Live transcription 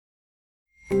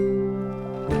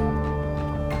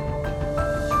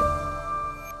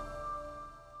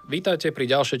Vítajte pri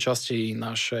ďalšej časti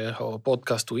našeho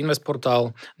podcastu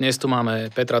Investportál. Dnes tu máme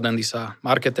Petra Dendisa,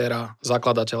 marketéra,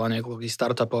 zakladateľa niekoľkých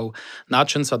startupov,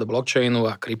 nadšenca do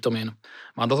blockchainu a kryptomien.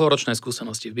 Má dlhoročné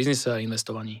skúsenosti v biznise a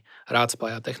investovaní. Rád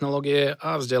spája technológie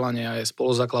a vzdelanie a je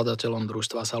spoluzakladateľom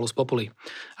družstva Salus Populi.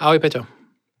 Ahoj Peťo.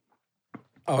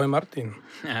 Ahoj Martin.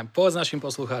 Povedz našim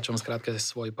poslucháčom skrátke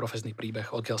svoj profesný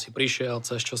príbeh, odkiaľ si prišiel,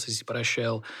 cez čo si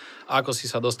prešiel a ako si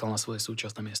sa dostal na svoje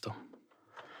súčasné miesto.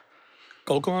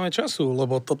 Koľko máme času?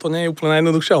 Lebo toto nie je úplne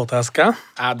najjednoduchšia otázka.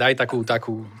 A daj takú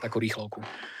rýchlovku.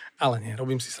 Ale nie,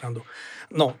 robím si srandu.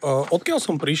 No, odkiaľ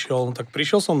som prišiel? Tak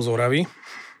prišiel som z Oravy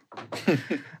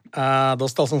a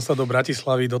dostal som sa do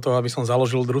Bratislavy do toho, aby som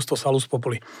založil družstvo Salus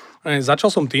Populi. Začal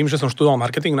som tým, že som študoval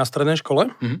marketing na strednej škole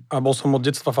a bol som od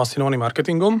detstva fascinovaný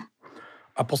marketingom.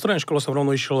 A po strednej škole som rovno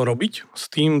išiel robiť s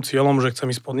tým cieľom, že chcem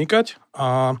ísť podnikať.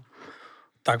 A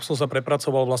tak som sa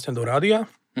prepracoval vlastne do rádia,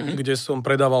 kde som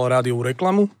predával rádiovú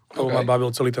reklamu, lebo ma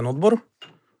bavil celý ten odbor.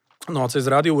 No a cez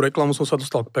rádiovú reklamu som sa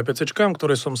dostal k PPCčkám,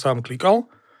 ktoré som sám klikal.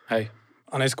 Hej.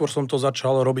 A neskôr som to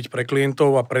začal robiť pre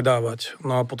klientov a predávať.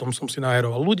 No a potom som si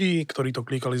naheroval ľudí, ktorí to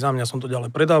klikali za mňa, som to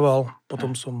ďalej predával.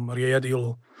 Potom som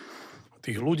riadil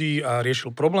tých ľudí a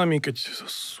riešil problémy, keď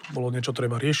bolo niečo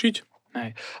treba riešiť.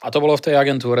 Hej. A to bolo v tej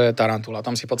agentúre Tarantula.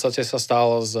 Tam si v podstate sa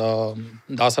stal z,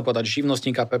 dá sa povedať,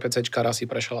 živnostníka, PPCčka, raz si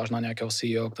prešiel až na nejakého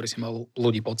CEO, ktorý si mal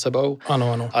ľudí pod sebou.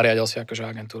 Áno. A riadil si akože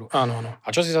agentúru. Áno. A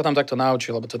čo si sa tam takto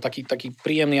naučil? Lebo to je taký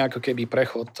príjemný ako keby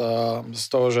prechod z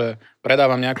toho, že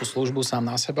predávam nejakú službu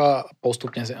sám na seba,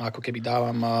 postupne ako keby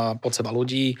dávam pod seba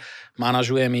ľudí,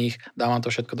 manažujem ich, dávam to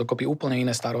všetko dokopy, úplne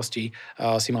iné starosti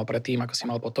si mal predtým, ako si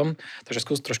mal potom. Takže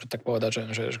skús trošku tak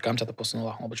povedať, že kam ťa to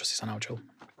posunulo, alebo čo si sa naučil.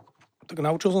 Tak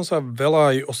naučil som sa veľa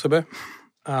aj o sebe,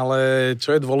 ale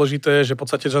čo je dôležité, že v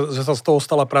podstate, že sa z toho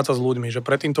stala práca s ľuďmi, že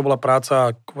predtým to bola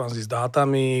práca kvázi s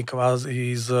dátami,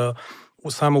 kvázi s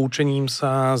samoučením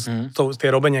sa, tie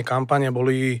robenie kampane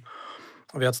boli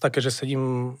viac také, že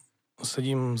sedím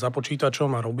za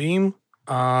počítačom a robím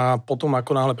a potom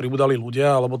ako náhle pribudali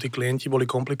ľudia, alebo tí klienti boli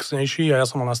komplexnejší a ja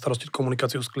som mal na starosti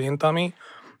komunikáciu s klientami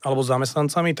alebo s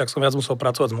zamestnancami, tak som viac musel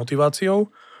pracovať s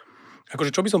motiváciou.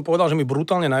 Akože čo by som povedal, že mi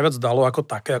brutálne najviac dalo ako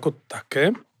také,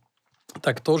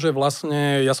 tak to, že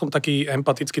vlastne ja som taký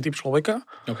empatický typ človeka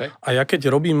a ja keď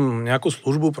robím nejakú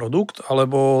službu, produkt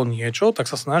alebo niečo,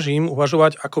 tak sa snažím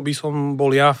uvažovať, ako by som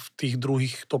bol ja v tých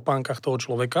druhých topánkach toho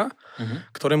človeka,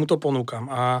 ktorému to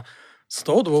ponúkam. A z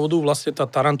toho dôvodu vlastne tá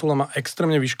Tarantula ma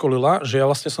extrémne vyškolila, že ja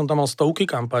vlastne som tam mal stovky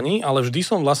kampaní, ale vždy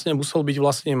som vlastne musel byť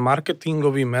vlastne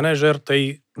marketingový manažer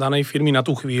tej danej firmy na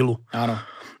tú chvíľu. Áno.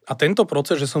 A tento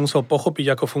proces, že som musel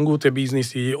pochopiť, ako fungujú tie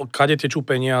biznisy, kade tečú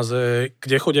peniaze,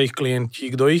 kde chodia ich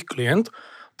klienti, kto je ich klient,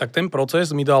 tak ten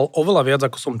proces mi dal oveľa viac,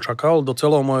 ako som čakal, do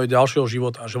celého mojho ďalšieho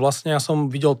života. Že vlastne ja som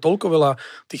videl toľko veľa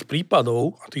tých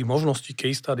prípadov a tých možností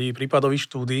case study, prípadových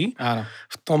štúdií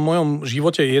v tom mojom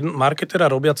živote marketera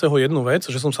robiaceho jednu vec,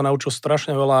 že som sa naučil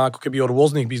strašne veľa ako keby o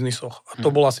rôznych biznisoch. A to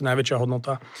bola asi najväčšia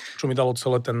hodnota, čo mi dalo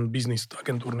celé ten biznis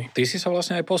agentúrny. Ty si sa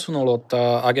vlastne aj posunul od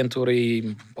agentúry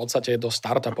v podstate do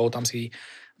startupov, tam si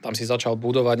začal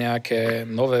budovať nejaké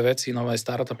nové veci, nové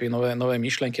startupy, nové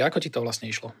myšlienky. Ako ti to vlastne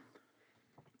išlo?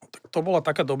 To bola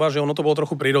taká doba, že ono to bolo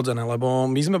trochu prirodzené, lebo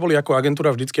my sme boli ako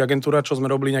agentúra, vždycky agentúra, čo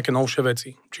sme robili nejaké novšie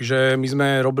veci. Čiže my sme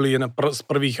robili z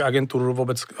prvých agentúr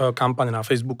vôbec kampaň na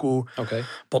Facebooku.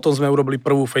 Potom sme urobili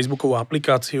prvú Facebookovú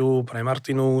aplikáciu pre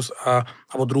Martinus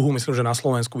alebo druhú, myslím, že na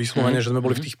Slovensku vyslovene, že sme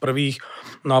boli v tých prvých.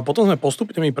 No a potom sme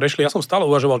postupne prešli. Ja som stále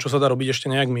uvažoval, čo sa dá robiť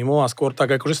ešte nejak mimo a skôr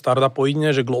tak akože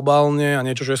startupoidne, že globálne a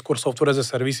niečo, že je skôr software as a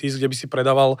services, kde by si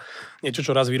predával niečo,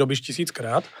 čo raz vyrobíš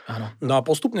 1000-krát. No a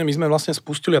postupne my sme vlastne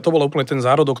spustili, a to bol úplne ten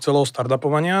zárodok celého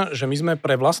startupovania, že my sme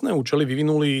pre vlastné účely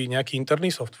vyvinuli nejaký interný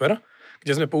software,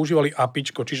 kde sme používali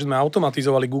APIčko, čiže sme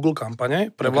automatizovali Google kampane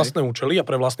pre vlastné účely a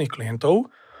pre vlastných klientov.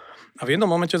 A v jednom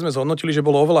momente sme zhodnotili, že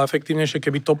bolo oveľa efektívnejšie,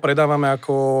 keby to predávame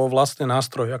ako vlastný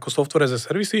nástroj, ako software as a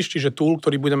services, čiže tool,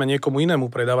 ktorý budeme niekomu inému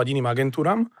predávať, iným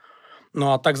agentúram.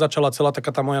 No a tak začala celá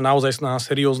taká tá moja naozajstná,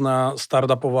 seriózna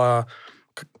startupová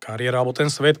kariéra, alebo ten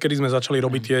svet, kedy sme začali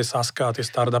robiť tie SaaSka a tie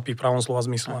startupy v pravom slova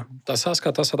zmysle. Tá SaaSka,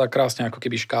 tá sa dá krásne ako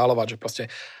keby škálovať, že proste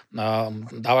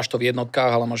dávaš to v jednotkách,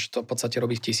 ale môžeš to v podstate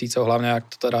robiť v tisícoch, hlavne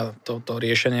ak to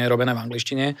riešenie je robené v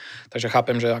angličtine. Takže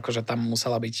chápem, že akože tam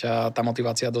musela byť tá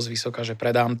motivácia dosť vysoká, že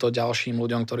predám to ďalším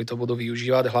ľuďom, ktorí to budú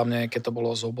využívať, hlavne keď to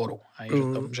bolo z oboru.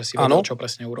 Že si vedel, čo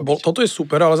presne urobiť. Toto je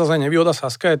super, ale zase nevýhoda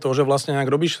SaaSka je to, že vlastne ak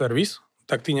robíš servis,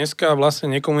 tak ty dneska vlastne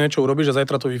niekomu niečo urobíš a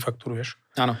zajtra to vyfakturuješ.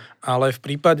 Áno. Ale v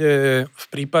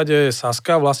prípade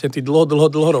Saska vlastne ty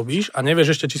dlho robíš a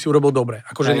nevieš ešte, či si urobil dobre.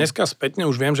 Akože dneska spätne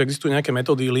už viem, že existujú nejaké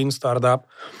metódy Lean Startup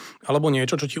alebo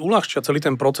niečo, čo ti uľahčia celý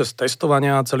ten proces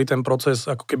testovania, celý ten proces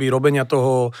ako keby robenia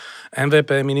toho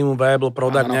MVP, minimum viable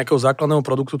product, nejakého základného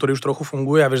produktu, ktorý už trochu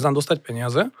funguje a vieš tam dostať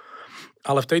peniaze.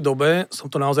 Ale v tej dobe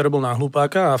som to naozaj robil na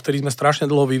hlupáka a vtedy sme strašne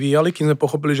dlho vyvíjali, kým sme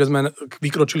pochopili, že sme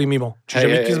vykročili mimo. Čiže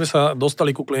my, keď sme sa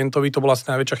dostali ku klientovi, to bola asi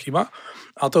najväčšia chyba.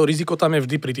 A to riziko tam je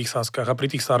vždy pri tých saskách a pri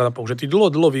tých startupoch, že ty dlho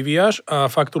vyvíjaš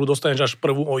a faktúru dostaneš až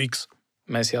prvú o X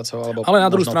mesiacov. Alebo ale na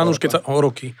druhú stranu, už keď sa o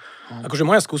roky. Akože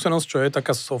moja skúsenosť, čo je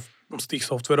taká z tých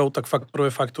softverov, tak fakt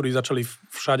prvé faktúry začali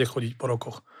všade chodiť po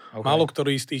rokoch. Okay. Málo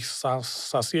ktorí z tých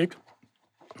sasiek,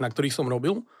 na ktorých som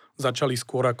robil, začali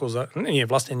skôr ako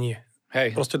vlastne nie.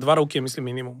 Hej. Proste 2 roky je,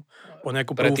 myslím, minimum. Po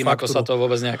nejakú prvú predtým, faktúru. ako sa to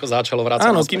vôbec nejako začalo vrácať.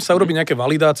 Áno, kým sa urobí nejaké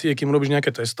validácie, kým robíš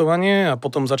nejaké testovanie a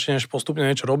potom začneš postupne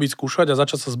niečo robiť, skúšať a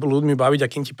začať sa s ľuďmi baviť a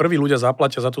kým ti prví ľudia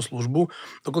zaplatia za tú službu.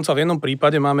 Dokonca v jednom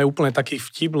prípade máme úplne taký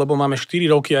vtip, lebo máme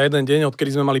 4 roky a 1 deň,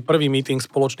 odkedy sme mali prvý meeting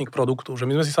spoločných produktov. Že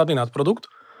my sme si sadli nad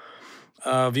produkt,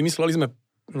 a vymysleli sme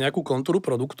nejakú kontúru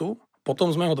produktu,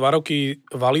 potom sme ho 2 roky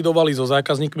validovali so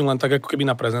zákazníkmi len tak ako keby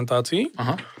na prezentácii.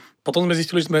 Aha. Potom sme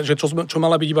zistili, že čo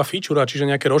mala byť iba feature, čiže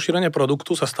nejaké rozšírenie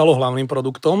produktu sa stalo hlavným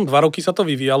produktom. 2 roky sa to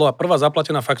vyvíjalo a prvá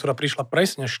zaplatená faktúra prišla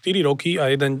presne 4 roky a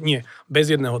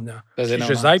bez jedného dňa.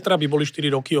 Čiže zajtra by boli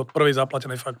 4 roky od prvej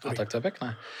zaplatenej faktúry. A tak to je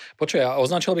pekné. Počuj, a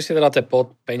označil by si teda tie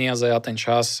peniaze a ten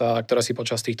čas, ktoré si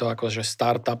počas týchto akože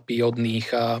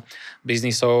startupíodných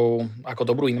biznisov ako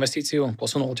dobrú investíciu?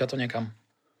 Posunulo ťa to niekam?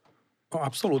 No,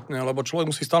 absolútne, lebo človek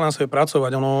musí stále na sebe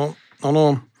pracovať.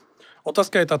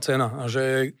 Otázka je tá cena,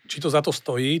 že či to za to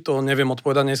stojí, to neviem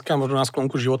odpovedať dneska, možno na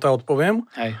sklonku života odpoviem.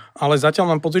 Hej. Ale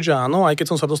zatiaľ mám pocit, že áno, aj keď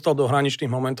som sa dostal do hraničných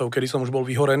momentov, kedy som už bol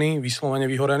vyhorený, vyslovene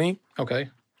vyhorený. OK.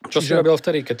 Čo si robil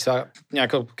vtedy,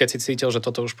 keď si cítil, že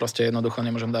toto už proste jednoducho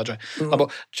nemôžem dať?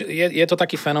 Lebo je to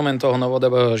taký fenomén toho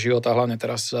novodobého života, hlavne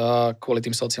teraz kvôli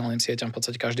tým sociálnym sieťam, v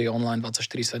podstate každý je online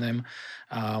 24/7.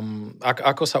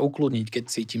 Ako sa ukludniť, keď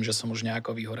cítim, že som už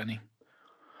nejako vyhorený?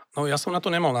 No ja som na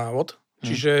to nemal návod.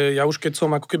 Čiže ja už keď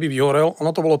som ako keby vyhorel, ono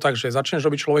to bolo tak, že začneš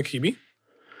robiť človek chyby.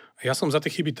 Ja som za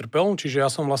tie chyby trpel, čiže ja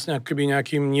som vlastne ako keby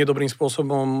nejakým nedobrým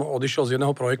spôsobom odišiel z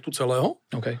jedného projektu celého.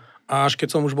 Okay. A až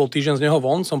keď som už bol týždeň z neho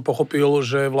von, som pochopil,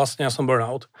 že vlastne ja som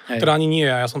burnout. Teda ani nie.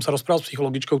 Ja som sa rozprával s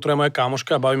psychologičkou, ktorá je moja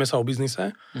kámoška a bavíme sa o biznise.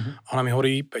 A ona mi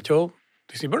hovorí, Peťo,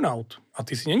 ty si burnout. A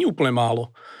ty si není úplne málo.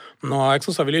 No a jak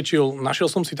som sa vyliečil, našiel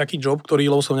som si taký job,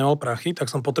 lebo som nemal prachy, tak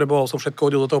som všetko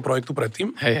hodil do toho projektu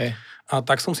predtým. Hej. A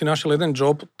tak som si našiel jeden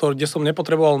job, kde som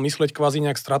nepotreboval mysleť kvázi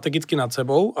nejak strategicky nad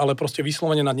sebou, ale proste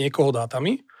vyslovene nad niekoho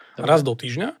dátami, raz do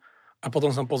týždňa. A potom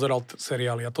som pozeral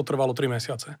seriály a to trvalo 3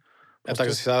 mesiace. A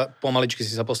tak pomaličky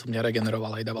si sa postupne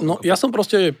regeneroval aj dával. No ja som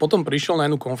proste potom prišiel na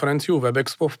jednu konferenciu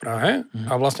WebExpo v Prahe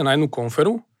a vlastne na jednu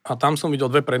konferu a tam som videl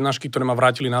 2 prednášky, ktoré ma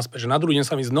vrátili naspäť. Že na druhý deň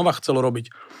sa mi znova chcelo robiť.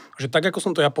 Že tak, ako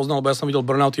som to ja poznal, lebo ja som videl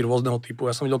burnouty rôzneho typu.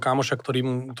 Ja som videl kámoša,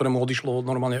 ktorému odišlo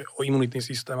normálne o imunitný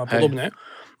systém a podobne.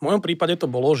 V mojom prípade to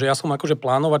bolo, že ja som akože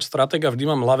plánovať stratég a vždy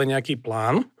mám v hlave nejaký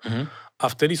plán a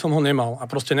vtedy som ho nemal. A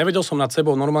proste nevedel som nad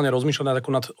sebou normálne rozmýšľať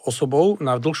nad osobou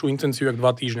na dlhšiu intenciu, jak 2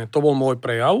 týždne. To bol môj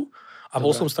prejav. A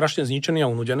bol som strašne zničený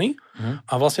a unudený.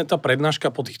 A vlastne tá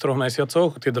prednáška po tých 3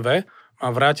 mesiacoch, tie 2, ma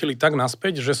vrátili tak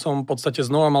naspäť, že som v podstate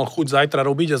znova mal chuť zajtra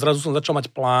robiť a zrazu som začal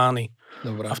mať plány.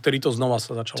 Dobre. A vtedy to znova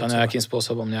sa začalo. Čo nejakým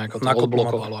spôsobom nejako to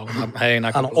odblokovalo.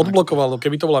 Áno, odblokovalo.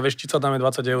 Keby to bola veštica, dáme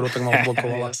 20 €, tak ma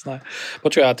odblokovalo. Jasné.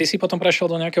 Počuj, a ty si potom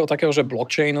prešiel do nejakého takého, že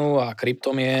blockchainu a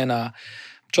kryptomien a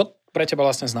čo pre teba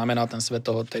vlastne znamená ten svet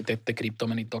toho, tej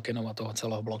kryptomeny, tokenov a toho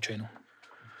celého blockchainu?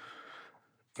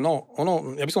 No,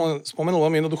 ja by som len spomenul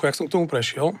veľmi jednoducho, jak som k tomu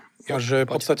prešiel, že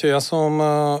v podstate ja som,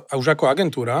 už ako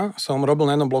agentúra, som robil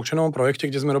na jednom blockchainovom projekte,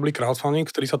 kde sme robili crowdfunding,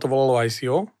 ktorý sa to volalo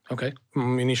ICO,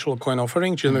 Initial Coin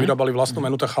Offering, čiže sme vyrábali vlastnú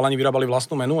menu, tá chalani vyrábali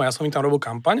vlastnú menu a ja som im tam robil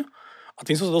kampaň a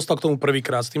tým som sa dostal k tomu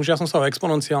prvýkrát, s tým, že ja som sa o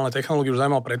exponenciálne technológie už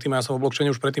zaujímal predtým a ja som o blockchaine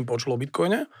už predtým počul o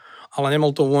bitcoine, ale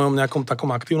nemal to v mojom nejakom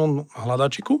takom aktívnom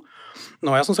hľadačiku.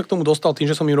 No a ja som sa k tomu dostal tým,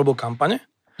 že som im robil kampane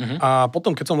a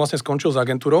potom, keď som vlastne skončil s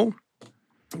agentúrou,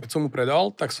 keď som mu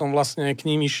predal, tak som vlastne k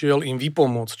ním išiel im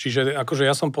vypomôcť. Čiže akože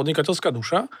ja som podnikateľská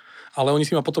duša, ale oni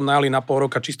si ma potom najali na pol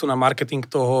roka čisto na marketing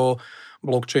toho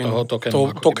blockchainu,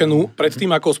 toho tokenu,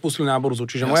 predtým ako ho spustili na burzu.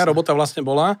 Čiže moja robota vlastne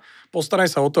bola, postaraj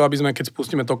sa o to, aby sme, keď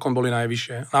spustíme token, boli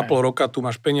najvyššie. Na pol roka tu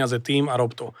máš peniaze, tým a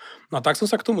rob to. No a tak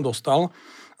som sa k tomu dostal.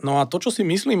 No a to, čo si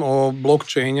myslím o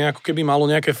blockchaine, ako keby malo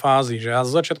nejaké fázy. Že ja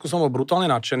z začiatku som bol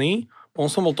brutálne nadšený, potom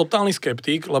som bol totálny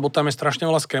skeptik, lebo tam je strašne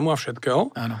veľa skému a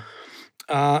všetkého. Áno.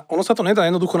 A ono sa to nedá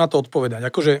jednoducho na to odpovedať.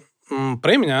 Akože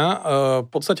Pre mňa v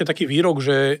podstate taký výrok,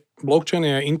 že blockchain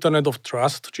je Internet of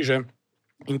Trust, čiže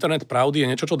internet pravdy je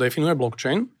niečo, čo definuje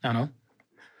blockchain. Áno.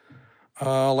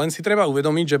 Len si treba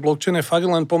uvedomiť, že blockchain je fakt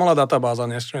len pomalá databáza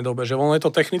v dnešnej dobe, že ono je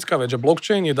to technická vec, že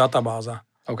blockchain je databáza.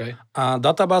 Okay. A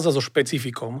databáza so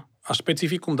špecifikom. A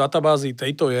špecifikum databázy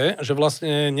tejto je, že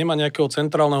vlastne nemá nejakého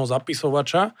centrálneho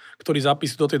zapisovača, ktorý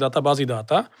zapisuje do tej databázy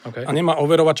dáta. Okay. A nemá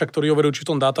overovača, ktorý overuje, či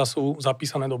v tom dáta sú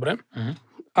zapísané dobre. Uh-huh.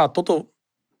 A toto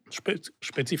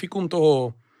špecifikum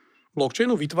toho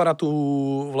blockchainu vytvára tú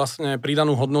vlastne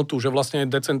pridanú hodnotu, že vlastne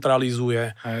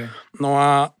decentralizuje. Hej. No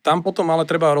a tam potom ale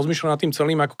treba rozmýšľať nad tým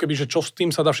celým, ako keby, že čo s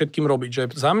tým sa dá všetkým robiť. Že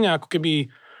za mňa ako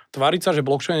keby tváriť sa, že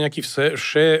blockchain je nejaký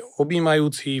vše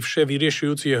objímajúci, vše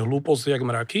vyriešujúci je hlúposť jak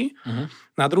mraky. Uh-huh.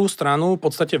 Na druhú stranu v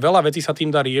podstate veľa vecí sa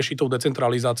tým dá riešiť tou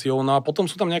decentralizáciou. No a potom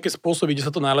sú tam nejaké spôsoby, kde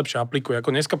sa to najlepšie aplikuje.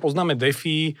 Ako dneska poznáme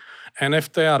DeFi,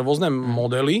 NFT a rôzne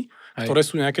modely, ktoré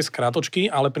sú nejaké skrátočky,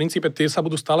 ale v princípe tie sa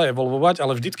budú stále evolvovať,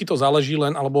 ale vždycky to záleží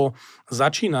len, alebo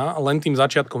začína len tým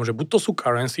začiatkom, že buď to sú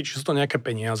currency, či sú to nejaké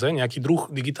peniaze, nejaký druh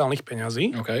digitálnych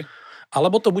peňazí,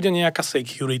 alebo to bude nejaká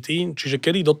security, čiže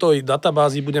kedy do tej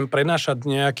databázy budem prenášať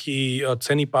nejaký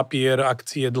cenný papier,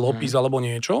 akcie, dlhopis alebo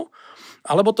niečo.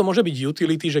 Alebo to môže byť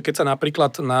utility, že keď sa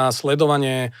napríklad na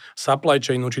sledovanie supply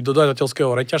chainu, či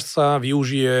dodateľského reťažca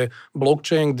využije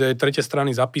blockchain, kde tretie strany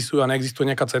zapisujú a neexistuje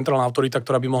nejaká centrálna autorita,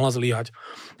 ktorá by mohla zlyhať.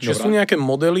 Čiže sú nejaké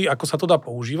modely, ako sa to dá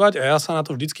používať a ja sa na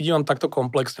to vždycky dívam takto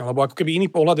komplexne, lebo ako keby iný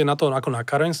pohľad je na to ako na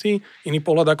currency, iný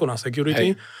pohľad ako na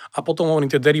security a potom hovorím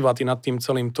tie deriváty nad tým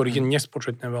celým, ktorých je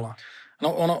nespočetne veľa.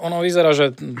 No ono vyzerá,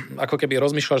 že ako keby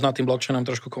rozmýšľaš nad tým blockchainom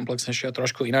trošku komplexnejšie a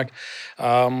trošku inak.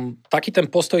 Taký ten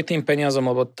postoj tým peniazom,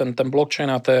 lebo ten blockchain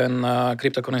a ten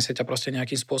kryptokoreňie ťa proste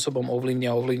nejakým spôsobom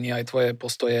ovlivní aj tvoje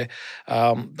postoje.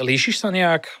 Líšiš sa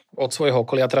nejak od svojho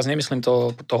okolia? Teraz nemyslím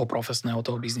toho profesného,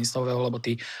 toho biznisového, lebo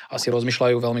tí asi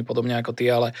rozmýšľajú veľmi podobne ako ty,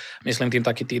 ale myslím tým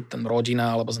taký ten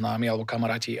rodina, alebo známy, alebo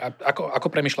kamaráti. Ako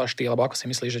premýšľaš ty, alebo ako si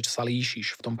myslíš, že sa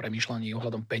líšiš v tom premýšľaní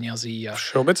ohľadom peňazí?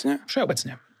 Všeobecne?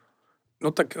 Všeobecne. No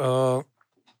tak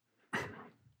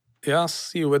ja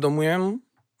si uvedomujem,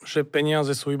 že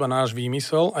peniaze sú iba náš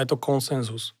výmysel a je to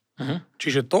konsenzus. Uh-huh.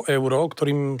 Čiže to euro,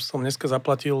 ktorým som dneska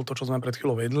zaplatil to, čo sme pred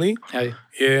chvíľou vedli,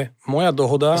 je moja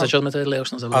dohoda. A čo sme to vedli? Ja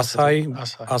už som zabudol.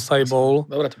 Asaj Bowl.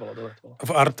 Dobre to bolo.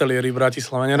 V Artelieri v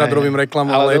Bratislave. Nerad robím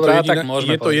reklamu, ale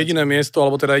je to jediné miesto,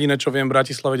 alebo teda jediné, čo viem v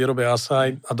Bratislave, kde robia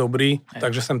Asaj a dobrý,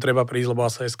 takže sem treba prísť, lebo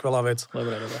Asaj je skvelá vec.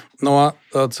 Dobre. No a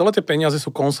celé tie peniaze sú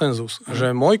konsenzus.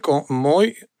 Že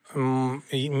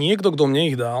niekto, kto mne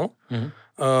ich dal,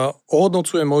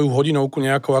 ohodnocuje moju hodinovku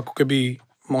nejako ako keby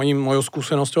mojou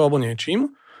skúsenosťou alebo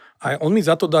niečím a on mi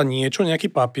za to dá niečo, nejaký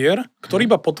papier, ktorý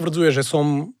iba potvrdzuje, že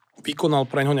som vykonal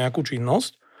pre ňo nejakú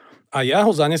činnosť a ja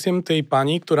ho zanesiem tej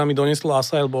pani, ktorá mi donesla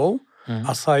Asaj Bowl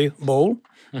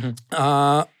a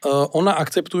ona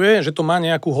akceptuje, že to má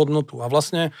nejakú hodnotu a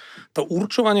vlastne to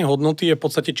určovanie hodnoty je v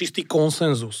podstate čistý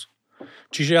konsenzus.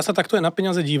 Čiže ja sa takto aj na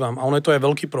peniaze dívam a ono je to aj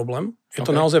veľký problém. Je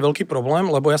to naozaj veľký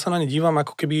problém, lebo ja sa na ne dívam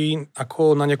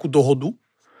ako na nejakú dohodu.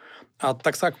 A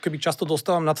tak sa ako keby často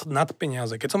dostávam nad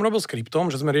peniaze. Keď som robil s kryptom,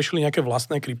 že sme riešili nejaké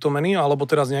vlastné kryptomeny, alebo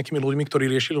teraz s nejakými ľuďmi, ktorí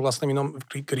riešili vlastné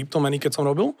kryptomeny, keď som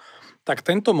robil, tak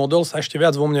tento model sa ešte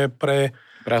viac vo mne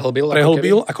prehlbil.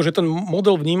 Akože ten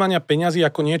model vnímania peňazí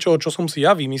ako niečo, čo som si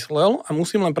ja vymyslel a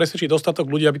musím len presvedčiť dostatok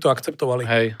ľudí, aby to akceptovali.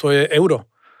 To je euro.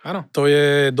 Áno. To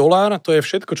je dolár, to je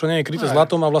všetko, čo nie je kryté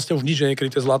zlatom a vlastne už nič nie je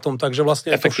kryté zlatom, takže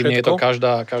vlastne efektívne je to všetko. Je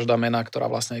to každá mena, ktorá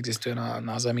vlastne existuje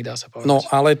na Zemi, dá sa povedať. No,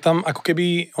 ale tam ako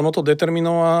keby ono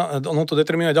to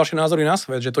determinuje ďalšie názory na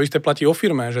svet, že to isté platí o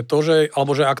firme, že to, že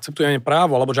akceptujeme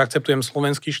právo, alebo že akceptujem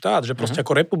slovenský štát, že proste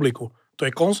ako republiku. To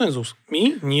je konsenzus.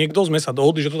 My, niekto sme sa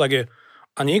dohodli, že to tak je.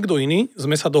 A niekto iný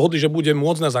sme sa dohodli, že bude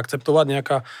môcť nás akceptovať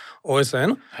nejaká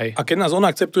OSN. A keď nás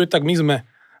ona akceptuje, tak my sme.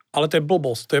 Ale to je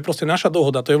blbosť, to je proste naša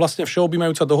dohoda, to je vlastne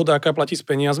všeobjímajúca dohoda, aká platí s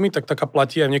peniazmi, tak taká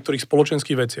platí aj v niektorých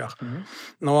spoločenských veciach.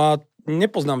 No a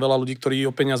nepoznám veľa ľudí, ktorí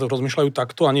o peniazoch rozmýšľajú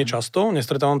takto a nie často,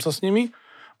 nestretávam sa s nimi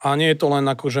a nie je to len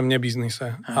akože mne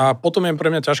biznise. A potom je pre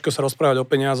mňa ťažko sa rozprávať o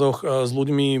peniazoch s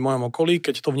ľuďmi v mojom okolí,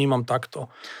 keď to vnímam takto.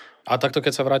 A takto,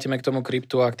 keď sa vrátime k tomu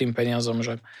kryptu a k tým peniazom,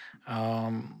 že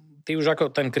ty už ako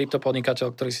ten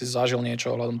kryptopodnikateľ, ktorý si zažil niečo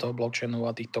ohľadom toho blockchainu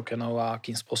a tých tokenov a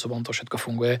akým spôsobom to všetko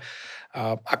funguje.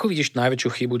 A ako vidíš najväčšiu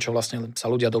chybu, čo vlastne sa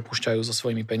ľudia dopúšťajú so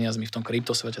svojimi peniazmi v tom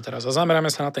kryptosvete teraz? A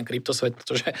zameráme sa na ten kryptosvet,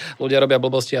 pretože ľudia robia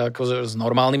blbosti ako s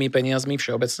normálnymi peniazmi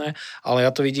všeobecne, ale ja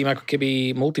to vidím ako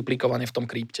keby multiplikovane v tom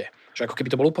krypte. Že ako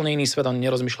keby to bol úplne iný svet a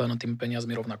nerozmýšľajú nad tými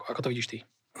peniazmi rovnako. Ako to vidíš ty?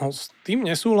 No, s tým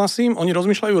nesúhlasím, oni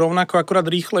rozmýšľajú rovnako, akorát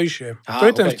rýchlejšie. To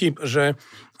je ten vtip, že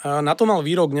na to mal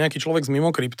výrok nejaký človek z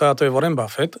mimo krypta, a to je Warren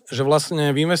Buffett, že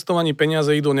vlastne v investovaní peniaze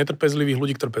idú od netrpezlivých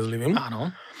ľudí k trpezlivým. Áno.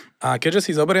 A keďže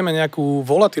si zoberieme nejakú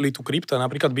volatilitu krypta,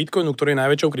 napríklad bitcoinu, ktorý je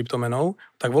najväčšou kryptomenou,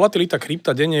 tak volatilita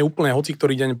krypta denne je úplne hoci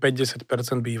ktorý deň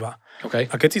 5-10% býva. Okay.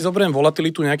 A keď si zoberiem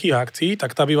volatilitu nejakých akcií,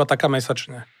 tak tá býva taká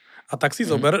mesačne. A tak si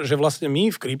zober, že vlastne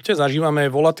my v krypte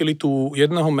zažívame volatilitu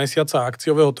jedného mesiaca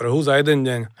akciového trhu za jeden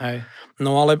deň. Hej.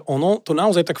 No ale ono to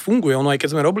naozaj tak funguje. Ono aj keď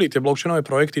sme robili tie blockchainové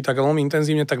projekty tak veľmi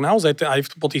intenzívne, tak naozaj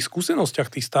aj po tých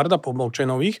skúsenostiach tých startupov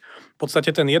blockchainových, v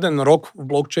podstate ten jeden rok v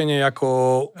blockchaine ako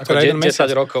 10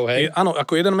 rokov, hej? Áno,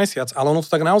 ako jeden mesiac. Ale ono to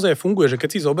tak naozaj funguje, že keď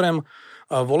si zoberiem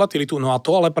volatilitu, no a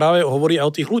to ale práve hovorí aj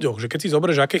o tých ľuďoch, že keď si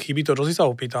zoberieš, aké chyby, to, čo si sa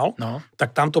opýtal,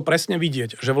 tak tam to presne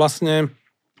vidieť, že vlastne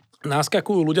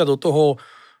naskakujú ľudia do toho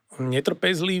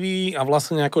netrpezliví a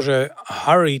vlastne akože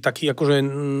hurry, taký akože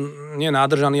nie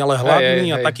nádržaný, ale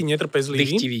hladný a taký netrpezlivý.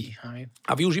 Dychtivý.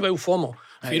 A využívajú FOMO.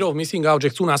 Fear of missing out,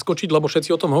 že chcú naskočiť, lebo všetci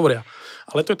o tom hovoria.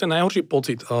 Ale to je ten najhorší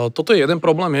pocit. Toto je jeden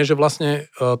problém, je, že vlastne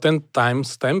ten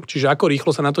timestamp, čiže ako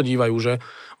rýchlo sa na to dívajú, že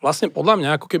vlastne podľa mňa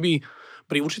ako keby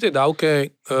pri určitej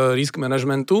dávke risk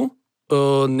managementu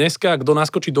dneska, kto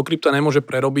naskočí do krypta, nemôže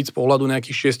prerobiť z pohľadu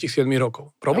nejakých 6-7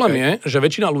 rokov. Problém je, že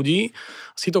väčšina ľudí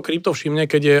si to krypto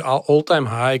všimne, keď je all time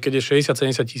high, keď je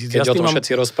 60-70 tisíc. Keď o tom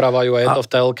všetci rozprávajú, a je to v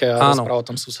telke a rozpráva o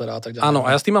tom suseda a tak ďalej. Áno,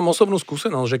 a ja s tým mám osobnú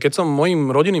skúsenosť, že keď som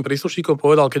mojim rodinným príslušníkom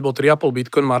povedal, keď bol 3,5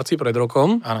 bitcoin marci pred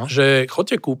rokom, že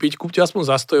chodte kúpte aspoň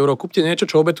za 100 €, kúpte niečo,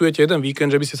 čo obetujete jeden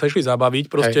víkend, že by ste sa išli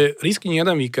zabaviť, proste riskni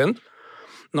jeden víkend.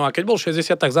 No a keď bol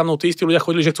 60, tak za mnou tí istí ľudia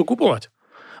chodili, že chcú kupovať.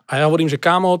 A ja hovorím, že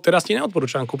kámo, teraz ti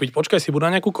neodporúčam kúpiť, počkaj si buď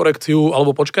na nejakú korekciu,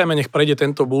 alebo počkajme, nech prejde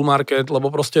tento bull market, lebo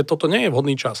proste toto nie je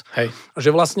vhodný čas. Hej. Že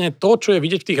vlastne to, čo je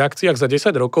vidieť v tých akciách za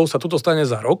 10 rokov, sa tuto stane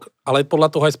za rok, ale podľa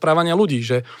toho aj správania ľudí,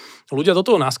 že ľudia do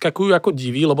toho naskakujú ako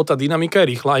diví, lebo tá dynamika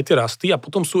je rýchla, aj tie rasty a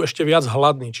potom sú ešte viac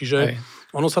hladní, čiže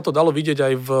ono sa to dalo vidieť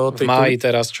aj v tej... V máji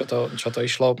teraz, čo to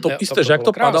išlo. To isté, že ak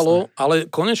to padalo, ale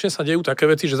konečne sa dejú také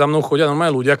veci, že za mnou chodia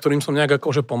normálne ľudia, ktorým som nejak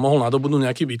akože pomohol nadobudnúť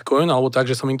nejaký bitcoin, alebo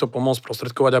tak, že som im to pomohol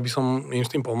sprostredkovať, aby som im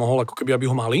s tým pomohol, ako keby aby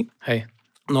ho mali. Hej.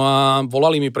 No a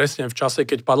volali mi presne v čase,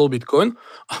 keď padol bitcoin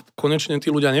a konečne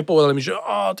tí ľudia nepovedali mi, že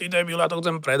ty debil, ja to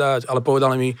chcem predať, ale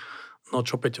povedali mi, no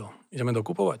čo Peťo, ideme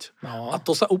dokupovať. No. A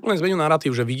to sa úplne zmenil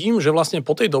narratív, že vidím, že vlastne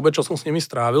po tej dobe, čo som s nimi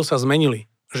strávil, sa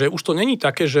zmenili. Že už to není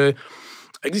také, že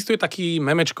existuje taký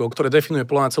memečko, ktoré definuje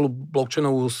podľa celú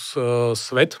blockchainovú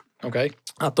svet. Okay.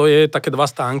 A to je také dva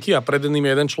stánky a pred jedným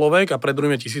je jeden človek a pred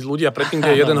druhým je 1000 ľudí a predtým,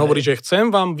 kde jeden hovorí, že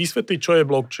chcem vám vysvetliť, čo je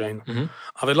blockchain.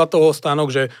 A vedľa toho stánok,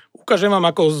 že ukážem vám,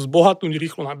 ako zbohatnúť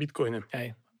rýchlo na bitcoine.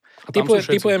 Hej.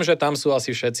 Typujem, že tam sú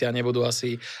asi všetci a nebudú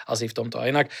asi v tomto. A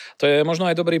inak, to je možno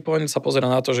aj dobrý point sa pozerať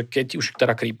na to, že keď už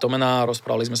teda kryptomena,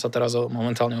 rozprávali sme sa teraz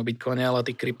momentálne o bitcoine, ale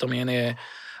tých kryptomien je,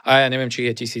 a ja neviem, či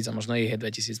je 1000, a možno ich je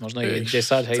 2000, možno ich je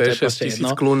 10, hej, to je proste jedno.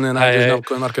 1000 kľudne nájdeš na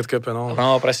CoinMarketCape, no.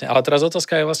 No, presne, ale teraz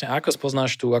otázka je vlastne, ako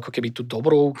spoznáš tú, ako keby tú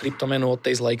dobrú kryptomenu od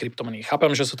tej zlej kryptomeny.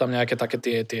 Chápem, že sú tam nejaké také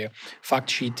tie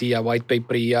fact sheety a white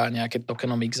papery a nejaké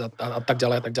tokenomics a tak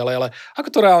ďalej, ale ako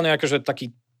to reálne, akože taký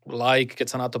keď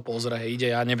sa na to pozrie,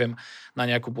 ide, ja neviem, na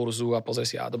nejakú burzu a pozrie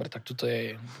si, dobre, tak tuto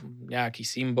je nejaký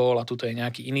symbol a tuto je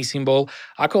nejaký iný symbol.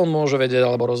 Ako on môže vedieť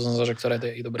alebo rozoznať, že ktoré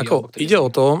je dobrý? Ide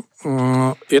o to,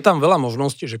 je tam veľa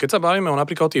možností, že keď sa bavíme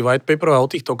napríklad o tých white paperoch a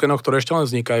o tých tokenoch, ktoré ešte len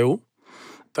vznikajú,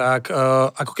 tak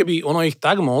ako keby ono ich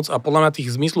tak moc a podľa mňa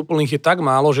tých zmysluplných je tak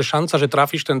málo, že šanca, že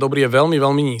trafíš ten dobrý je veľmi,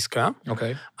 veľmi nízka.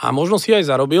 Okay. A možno si aj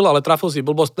zarobil, ale trafil si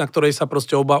blbosť, na ktorej sa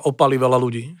proste opali veľa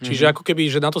ľudí. Čiže ako keby,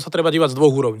 že na to sa treba dívať z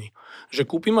dvoch úrovní. Že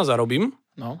kúpim a zarobím,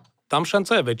 tam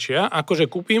šanca je väčšia, ako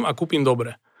že kúpim a kúpim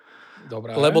dobre.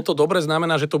 Dobre. Lebo to dobre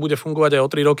znamená, že to bude fungovať aj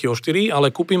o 3 roky, o 4, ale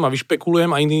kúpim a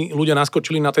vyšpekulujem a iní ľudia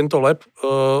naskočili na tento lep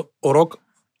o rok,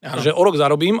 že o rok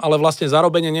zarobím, ale vlastne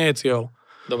zarobenie nie je cieľ.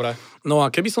 Dobre. No a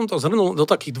keby som to zhrnul do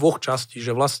takých dvoch častí, že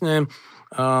vlastne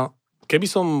keby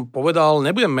som povedal,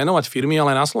 nebudem menovať firmy,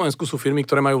 ale na Slovensku sú firmy,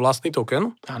 ktoré majú vlastný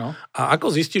token. Áno. A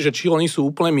ako zistíš, že či oni sú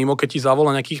úplne mimo, keď ti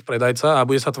zavolá nejakých predajca a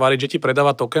bude sa tváriť, že ti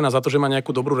predáva token a za to, že má nejakú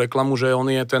dobrú reklamu, že on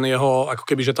je ten jeho, ako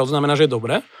keby, že to znamená, že je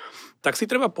dobre, tak si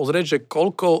treba pozrieť, že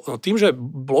tým, že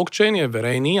blockchain je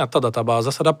verejný a tá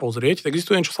databáza sa dá pozrieť,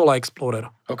 existuje niečo, čo sa volá Explorer.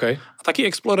 Okay. A taký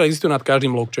Explorer existuje nad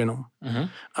každým blockchainom.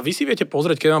 A vy si viete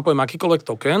pozrieť, keď vám poviem akýkoľvek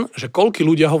token, že koľko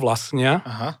ľudia ho vlastnia,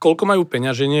 koľko majú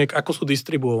peňaženiek, ako sú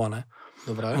distribuované.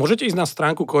 Dobre. Môžete ísť na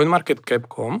stránku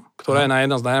coinmarketcap.com, ktorá je na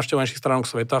jedna z najnavštevovanejších stránok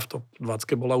sveta, v top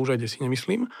 20 bola už aj desi,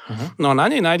 nemyslím. No a na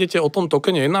nej nájdete o tom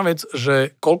tokene jedna vec,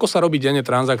 že koľko sa robí denne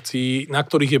transakcií, na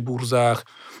ktorých je burzách.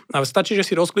 A stačí, že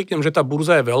si rozkliknem, že tá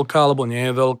burza je veľká alebo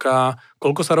nie je veľká,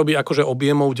 koľko sa robí akože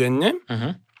objemov denne.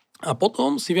 A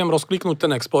potom si viem rozkliknúť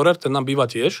ten Explorer, ten nám býva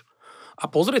tiež, a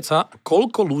pozrieť sa,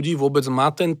 koľko ľudí vôbec má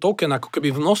ten token ako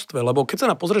keby v množstve. Lebo keď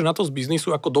sa pozrieš na to z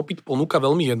biznisu, ako dopyt ponúka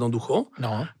veľmi jednoducho,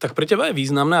 tak pre teba je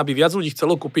významné, aby viac ľudí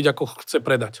chcelo kúpiť, ako chce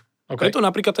predať. Okay. Preto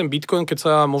napríklad ten bitcoin, keď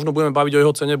sa možno budeme baviť o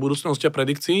jeho cene, budúcnosti a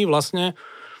predikcii, vlastne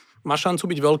má šancu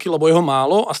byť veľký, lebo jeho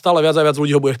málo a stále viac a viac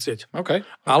ľudí ho bude chcieť. Okay.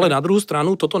 Ale na druhú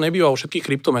stranu toto nebýva vo všetkých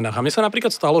kryptomenách. A mne sa napríklad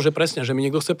stalo, že presne, že mi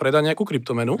niekto chce predať nejakú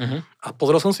kryptomenu a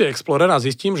pozrel som si Explorer a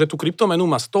zistím, že tú kryptomenu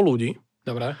má 100 ľudí.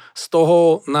 Dobre. Z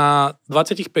toho na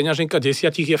 20 peňaženka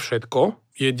 10 je všetko,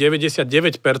 je 99%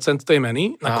 tej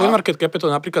meny. Na CoinMarketCape to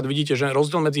napríklad vidíte, že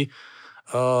rozdiel medzi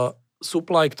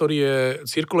supply, ktorý je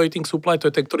circulating supply, to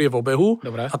je ten, ktorý je v obehu.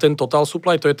 Dobre. A ten total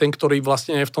supply, to je ten, ktorý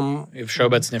vlastne je v tom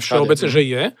všeobecne, že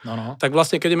je. No. Tak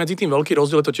vlastne, keď je medzi tým veľký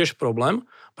rozdiel, je to tiež problém,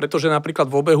 pretože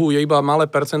napríklad v obehu je iba malé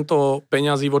percento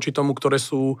peňazí voči tomu, ktoré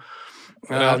sú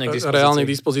reálne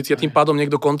k dispozícii. Tým pádom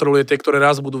niekto kontroluje tie, ktoré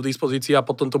raz budú v dispozícii a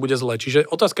potom to bude zle. Čiže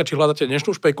otázka, či hľadáte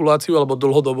dnešnú špekuláciu alebo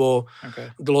dlhodobo.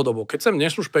 Keď chcem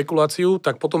dnešnú špekuláciu,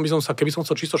 tak potom by som sa, keby som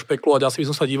chcel čisto špekulovať, asi by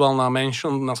som sa díval na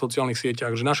mention na sociálnych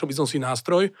sieťach, že našiel by som si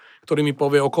nástroj, ktorý mi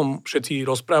povie, o kom všetci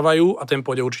rozprávajú a ten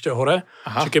pôjde určite hore.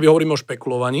 Čiže keby hovoríme o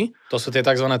špekulovaní. To sú tie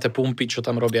tzv. Tie pumpy, čo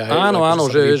tam robia. Hej? Áno,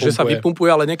 že sa vypumpuje,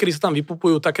 ale niekedy sa tam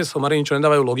vypumpujú také somariny, čo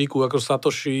nedávajú logiku, ako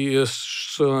Satoshi,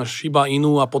 Shiba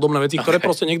Inu a podobné veci, ktoré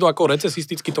proste niekto ako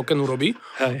recesistický token urobí,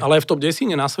 ale aj v top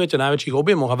 10 na svete najväčších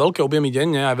objemoch a veľké objemy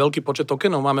denne, aj veľký počet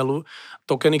tokenov máme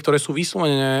tokeny, ktoré sú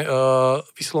vyslovene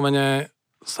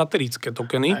satirické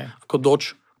tokeny, ako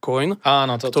Dogecoin,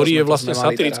 ktorý je vlastne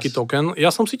satirický token.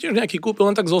 Ja som si tiež nejaký kúpil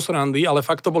len tak zo srandy, ale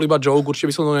fakt to bol iba joke, určite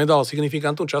by som to nedal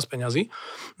signifikantnú časť peňazí.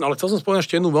 No ale chcel som spomenúť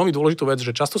ešte jednu veľmi dôležitú vec,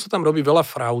 že často sa tam robí veľa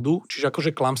fraudu, čiže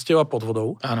akože klamstiev a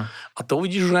podvodov. Áno. A to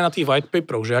vidíš už aj na tých white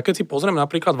paperoch, že ja keď si pozriem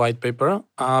napríklad white paper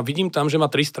a vidím tam, že má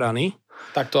 3 strany,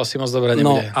 tak to asi moc dobre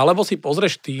nebude. No, alebo si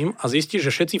pozrieš tým a zistíš,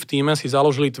 že všetci v tíme si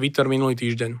založili Twitter minulý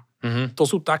týždeň. To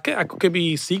sú také ako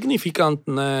keby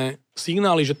signifikantné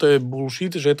signály, že to je bullshit,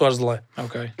 že je to až zle.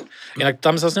 Okay. Inak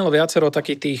tam zaznelo viacero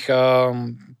takých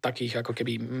takých ako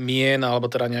keby mien alebo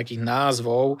teda nejakých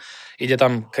názvov. Ide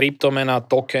tam kryptomena,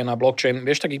 token a blockchain.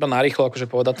 Vieš tak iba narýchlo akože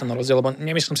povedať ten rozdiel, lebo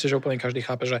nemyslím si, že úplne každý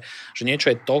chápe, že niečo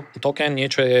je token,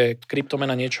 niečo je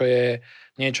kryptomena, niečo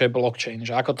je blockchain.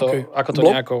 Že ako to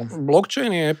nejako... Blockchain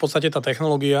je v podstate tá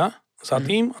technológia za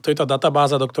tým a to je tá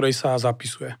databáza, do ktorej sa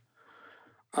zapisuje.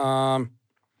 A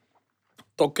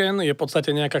token je v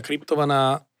podstate nejaká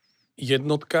kryptovaná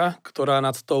jednotka, ktorá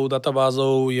nad tou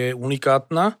databázou je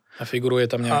unikátna. A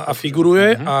figuruje tam nejako.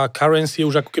 A currency je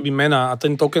už ako keby mena. A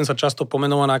ten token sa často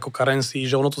pomenovaná ako currency,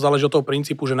 že ono to záleží od toho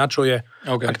princípu, že na čo je.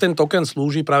 Okay. Ak ten token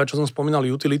slúži, práve čo som spomínal,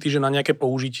 utility, že na nejaké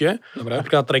použitie,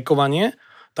 napríklad trackovanie,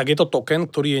 tak je to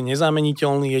token, ktorý je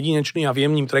nezameniteľný, jedinečný a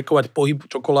viem ním trackovať pohyb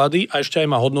čokolády a ešte aj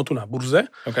má hodnotu na burze.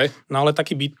 Okay. No ale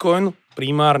taký bitcoin,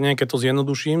 primárne, keď to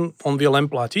zjednoduším, on vie len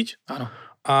platiť. Áno.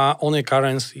 A on je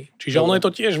currency. Čiže ono je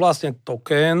to tiež vlastne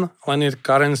token, len je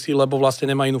currency, lebo vlastne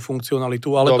nemá inú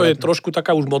funkcionalitu. Ale to je trošku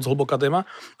taká už moc hlboká téma.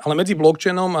 Ale medzi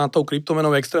blockchainom a tou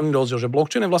kryptomenou je extrémny rozdiel, že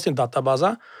blockchain je vlastne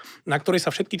databáza, na ktorej sa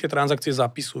všetky tie transakcie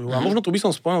zapisujú. A možno tu by som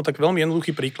spomenul tak veľmi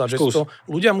jednoduchý príklad, že si to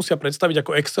ľudia musia predstaviť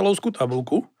ako excelovskú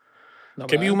tabuľku,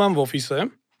 keby ju mám v office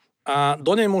a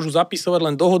do nej môžu zapisovať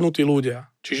len dohodnutí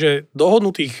ľudia. Čiže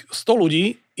dohodnutých 100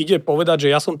 ľudí ide povedať,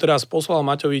 že ja som teraz poslal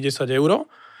Maťovi 10 €,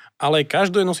 ale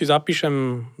každú jedno si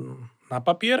zapíšem na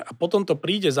papier a potom to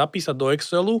príde zapísať do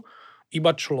Excelu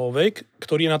iba človek,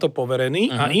 ktorý je na to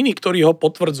poverený a iný, ktorý ho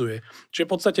potvrdzuje. Čiže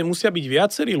v podstate musia byť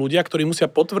viacerí ľudia, ktorí musia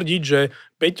potvrdiť, že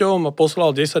Peťo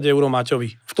poslal 10 € Maťovi.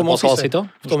 V tom poslal si to?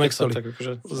 V tom Exceli.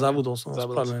 Zabudol som,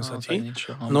 ospravedlňujem sa ti.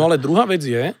 No ale druhá vec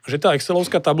je, že tá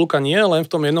Excelovská tabuľka nie je len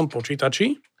v tom jednom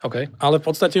počítači, ale v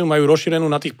podstate ju majú rozšírenú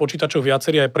na tých počítačoch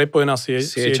viacerí, aj prepojená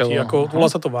sieti, ako volá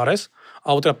sa to VARES,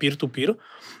 alebo teda peer-to-peer.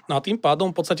 No a tým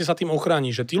pádom v podstate sa tým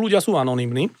ochráni, že tí ľudia sú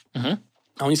anonymní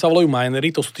a oni sa volajú minery,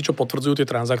 to sú tí, čo potvrdzujú tie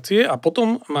transakcie a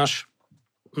potom máš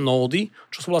nódy,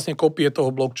 čo sú vlastne kopie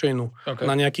toho blockchainu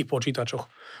na nejakých počítačoch.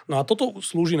 No a toto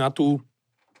slúži na tú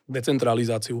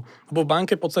decentralizáciu. Lebo v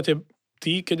banke v podstate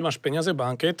ty, keď máš peniaze v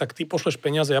banke, tak ty pošleš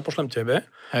peniaze, ja pošlem tebe.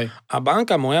 Hej. A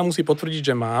banka moja musí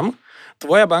potvrdiť, že mám.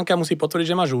 Tvoja banka musí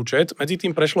potvrdiť, že máš účet. Medzi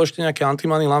tým prešlo ešte nejaké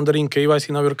anti-money laundering, KYC,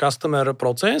 know your customer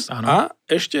proces a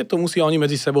ešte to musia oni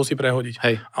medzi sebou si prehodiť.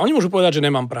 Hej. A oni môžu povedať, že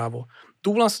nemám právo. Tu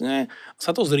vlastne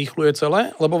sa to zrýchluje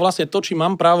celé, lebo vlastne to, či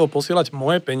mám právo posielať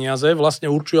moje peniaze, vlastne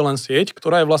určuje len sieť,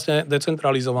 ktorá je vlastne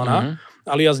decentralizovaná.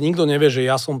 Alias nikto nevie, že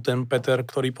ja som ten Peter,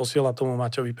 ktorý posiela tomu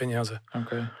Maťovi peniaze.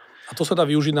 Okay. A to sa dá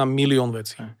využiť na milión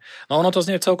vecí. No ono to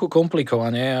znie celku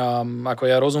komplikovane a ako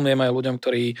ja rozumiem aj ľuďom,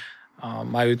 ktorí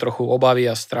majú trochu obavy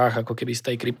a strach ako keby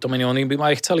z tej kryptomeny. Oni by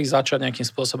mali chceli začať nejakým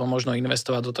spôsobom možno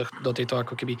investovať do tejto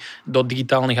ako keby do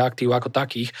digitálnych aktív ako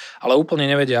takých, ale úplne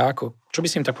nevedia ako. Čo by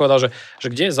si im tak povedal, že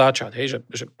kde začať? Hej?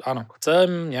 Že áno,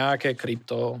 chcem nejaké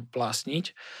krypto vlastniť,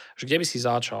 že kde by si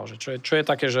začal? Že čo je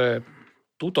také, že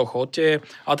túto chodte,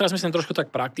 ale teraz myslím trošku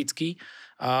tak prakticky,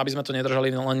 aby sme to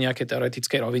nedržali len nejaké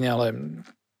teoretickej rovine, ale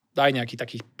daj nejaký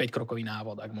taký 5-krokový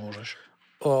návod, ak môžeš.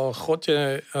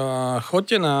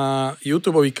 Choďte na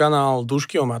YouTubeový kanál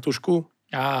Duškyho Matušku,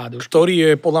 Dušky. ktorý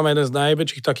je podľa mňa jeden z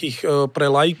najväčších takých pre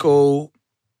laikov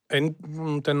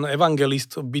ten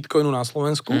evangelist bitcoinu na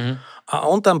Slovensku. A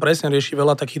on tam presne rieši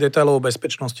veľa takých detailov o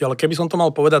bezpečnosti. Ale keby som to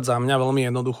mal povedať za mňa veľmi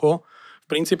jednoducho,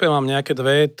 v princípe mám nejaké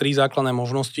 2-3 základné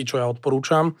možnosti, čo ja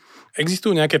odporúčam.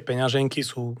 Existujú nejaké peňaženky,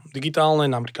 sú digitálne,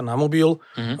 napríklad na mobil.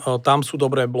 Tam sú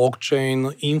dobré blockchain,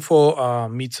 info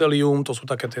a mycelium, to sú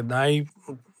také tie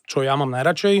čo ja mám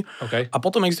najradšej. Okay. A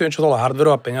potom existuje niečo volá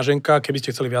hardwareová peňaženka, keby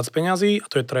ste chceli viac peňazí, a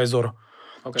to je Trezor.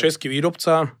 Okay. Český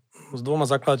výrobca, s 2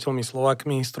 zakladateľmi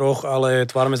Slovákmi z 3, ale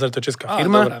tvárme sa, že to je česká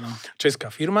firma. Dobré, no.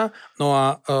 Česká firma. No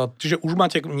a čiže už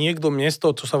máte niekto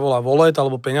miesto, čo sa volá wallet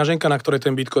alebo peňaženka, na ktorej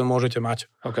ten bitcoin môžete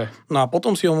mať. Okay. No a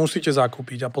potom si ho musíte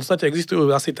zakúpiť. A v podstate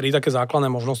existujú asi 3 také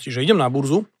základné možnosti, že idem na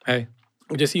burzu,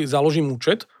 kde si založím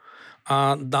účet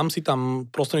a dám si tam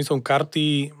prostredníctvom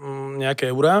karty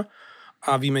nejaké eurá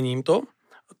a vymením to.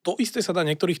 To isté sa dá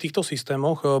v niektorých týchto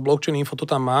systémoch. Blockchain info to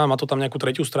tam má to tam nejakú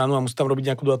tretiu stranu a musí tam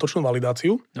robiť nejakú dodatočnú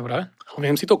validáciu. Dobre.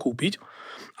 Viem si to kúpiť.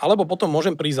 Alebo potom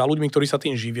môžem prísť za ľuďmi, ktorí sa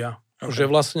tým živia. Okay. Že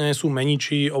vlastne sú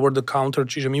meniči over the counter,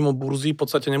 čiže mimo burzy, v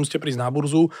podstate nemusíte prísť na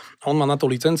burzu, a on má na to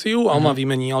licenciu a on má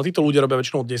vymení, ale títo ľudia robia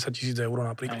väčšinou 10 000 eur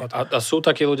napríklad. A sú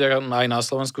takí ľudia aj na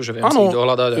Slovensku, že viem si ich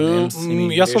dohľadať a viem s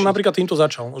nimi ja som napríklad týmto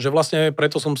začal, že vlastne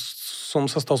preto som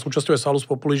sa stal súčasťou Salus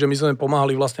Populi, že my sme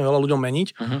pomáhali vlastne veľa ľuďom meniť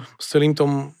s celým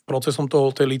tom procesom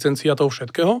tej licencie a toho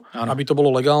všetkého, aby to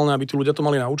bolo legálne, aby tí ľudia to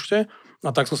mali na účte. A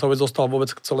tak som sa dostal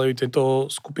vôbec k celej tejto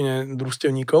skupine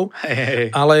družstevníkov.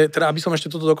 Ale teda, aby som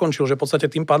ešte toto dokončil, že v podstate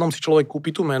tým pádom si človek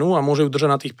kúpi tú menu a môže ju držať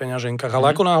na tých peňaženkách.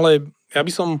 Ale ako náhle,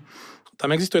 tam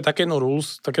existuje také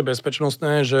rules, také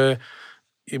bezpečnostné, že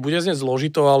bude znieť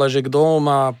zložito, ale že kto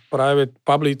má private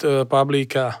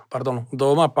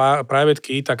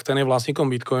key, tak ten je vlastníkom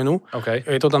bitcoinu. Okay.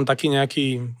 Je to tam taký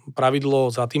nejaký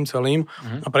pravidlo za tým celým.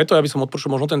 A preto ja by som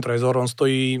odporúčil možno ten Trezor, on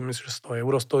stojí, myslím, že 100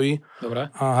 eur stojí. Dobre.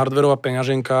 A hardwareová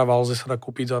peňaženka v Alze sa dá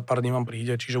kúpiť, za pár dní vám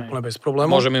príde, čiže úplne bez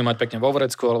problémov. Môžem ju mať pekne vo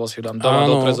vrecku, alebo si ju dám doma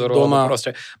do Trezoru.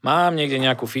 Proste mám niekde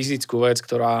nejakú fyzickú vec,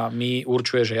 ktorá mi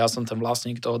určuje, že ja som ten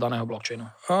vlastník toho daného blockchainu.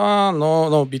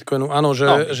 No, bitcoinu, áno,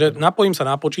 že napojím sa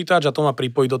na počítač a to ma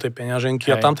pripojí do tej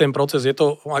peňaženky. A tam ten proces je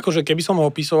to, akože keby som ho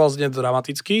opisoval znieť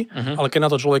dramaticky, ale keď na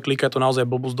to človek kliká, je to naozaj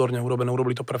blbúzdorne urobené,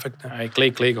 urobili to perfektne. Aj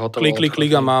klik, hotovo.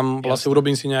 Klik a mám, vlastne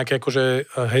urobím si nejaké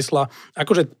akože hesla.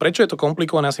 Akože prečo je to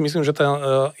komplikované? Ja si myslím, že tá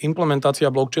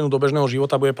implementácia blockchainu do bežného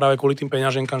života bude práve kvôli tým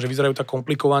peňaženkám, že vyzerajú tak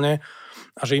komplikovane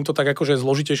a že im to tak akože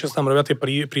zložitejšie sa tam robia tie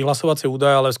prihlasovacie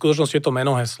údaje, ale v skutočnosti je to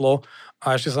meno, heslo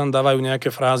a ešte sa tam dávajú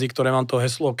nejaké frázy, ktoré vám to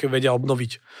heslo vedia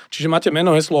obnoviť. Čiže máte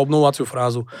meno, heslo, obnovovaciu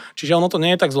frázu. Čiže ono to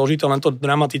nie je tak zložité, len to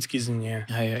dramaticky znie.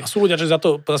 Hej. A sú ľudia, že za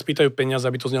to spýtajú peniaze,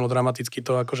 aby to znelo dramaticky.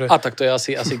 To akože... A tak to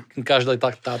je asi každá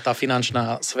tá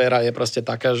finančná sféra je proste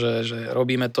taká, že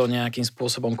robíme to nejakým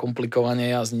spôsobom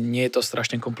komplikovane a nie je to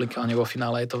strašne komplikovane vo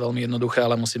finále, je to veľmi jednoduché,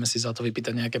 ale musíme si za to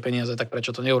vypýtať nejaké peniaze, tak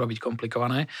prečo to neurobiť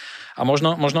komplikované. A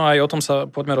možno aj o tom sa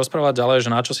poďme rozprávať ďalej,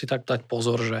 že na čo si tak dať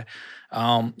pozor, že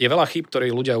je veľa chýb,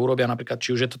 ktoré ľudia urobia, napríklad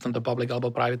či už je to tento public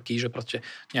alebo private key, že proste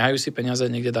nehajú si peniaze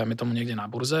niekde, dajme tomu niekde na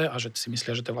burze a že si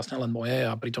myslia, že to je vlastne len moje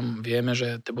a pritom vieme,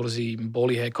 že tie burzy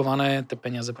boli hackované, tie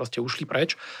peniaze proste ušli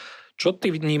preč. Čo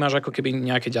ty vnímaš ako keby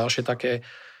nejaké ďalšie také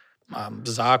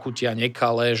zákutia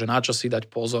nekalé, že na čo si dať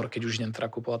pozor, keď už idem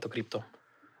teda kúpovať to krypto?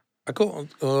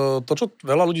 To, čo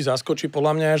veľa ľudí zaskočí,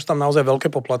 podľa mňa je, že tam naozaj veľké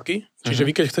poplatky. Čiže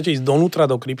vy, keď chcete ísť donútra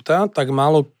do krypta, tak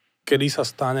málo kedy sa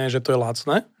stane, že to je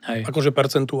lacné. Akože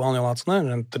percentuálne lacné,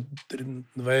 že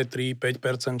 2, 3,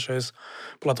 5%,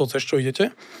 6%, podľa toho, cez čo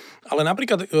idete. Ale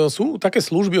napríklad sú také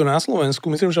služby na Slovensku,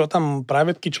 myslím, že tam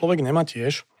private key človek nemá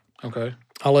tiež. Okay.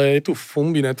 Ale je tu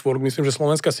Fumbi Network, myslím, že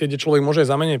slovenská sieť, kde človek môže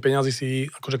za menej peňazí si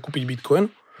akože kúpiť bitcoin.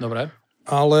 Dobre.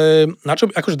 Ale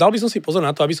akože dal by som si pozor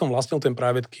na to, aby som vlastnil ten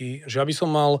private key, že aby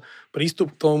som mal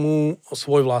prístup k tomu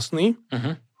svoj vlastný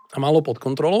a malo pod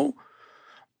kontrolou.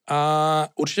 A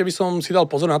určite by som si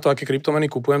dal pozor na to, aké kryptomeny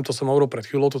kupujem, to som hovoril pred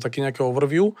chvíľou, to taký nejaký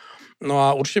overview. No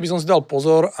a určite by som si dal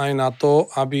pozor aj na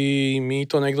to, aby mi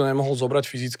to niekto nemohol zobrať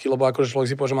fyzicky, lebo akože človek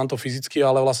si povie, že mám to fyzicky,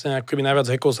 ale vlastne akoby najviac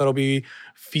hackov sa robí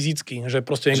fyzicky, že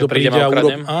proste niekto príde a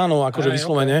urobí. Áno, akože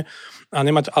vyslovene. a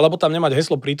alebo tam nemať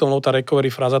heslo prítom, lebo tá recovery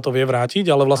fráza to vie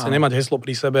vrátiť, ale vlastne nemať heslo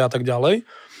pri sebe a tak ďalej.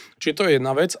 Čiže to je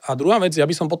jedna vec. A druhá vec, ja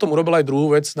by som potom urobil aj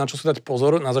druhú vec, na čo si dať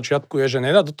pozor na začiatku, je, že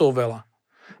nedá do toho veľa.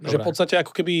 Dobre. Že v podstate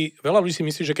ako keby veľa ľudí si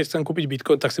myslí, že keď chcem kúpiť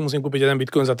bitcoin, tak si musím kúpiť jeden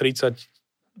bitcoin za 4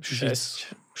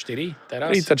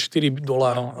 teraz? $34.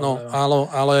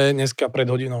 Ale dneska pred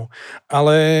hodinou.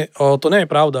 Ale to nie je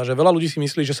pravda, že veľa ľudí si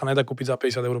myslí, že sa nedá kúpiť za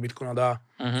 50 eur bitcoina. Dá.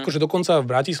 Akože dokonca v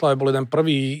Bratislave bol jeden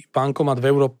prvý bankomat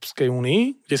v Európskej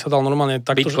únii, kde sa dal normálne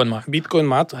takto... Bitcoin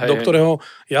mat, do ktorého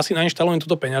ja si nainštalujem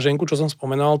túto peňaženku, čo som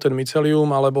spomenal, ten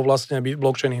mycelium, alebo vlastne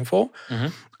blockchain info.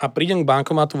 A prídem k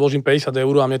bankomatu, vložím 50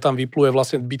 eur a mne tam vypluje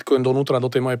vlastne bitcoin donútra do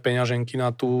tej mojej peňaženky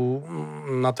na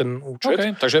ten účet.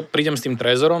 Okay, takže prídem s tým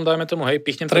trezorom, dajme tomu,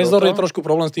 pichnem to Trezor do toho. je trošku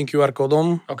problém s tým QR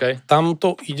kódom. Okay. Tam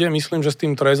to ide, myslím, že s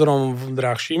tým trezorom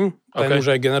drahším. Ten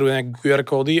už aj generuje nejaké QR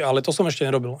kódy, ale to som ešte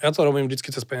nerobil. Ja to robím vždycky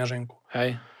cez peňaženku.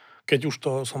 Hej. Keď už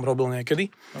to som robil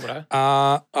niekedy. Dobre.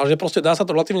 A že proste dá sa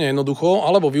to relatívne jednoducho,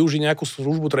 alebo využiť nejakú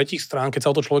službu tretích strán, keď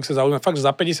sa o to človek sa zaujíma. Fakt, že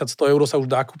za 50-100 eur sa už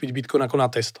dá kúpiť bitcoin ako na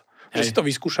test. Že si to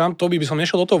vyskúšam, to by som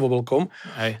nešiel do toho voľkom.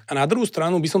 A na druhú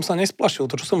stranu by som sa nesplašil.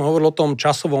 To, čo som hovoril o tom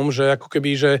časovom, že ako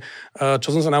keby, že čo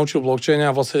som sa naučil v blockchaine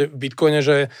a vlastne v bitcoine,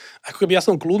 že ako keby ja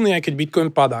som kľudný, aj keď bitcoin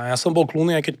padá. Ja som bol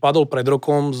kľudný, aj keď padol pred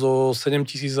rokom zo 7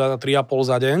 000 za 3,5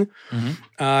 za deň.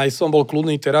 A som bol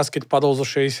kľudný teraz, keď padol zo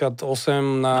 68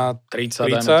 na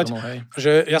 30.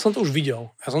 Že ja som to už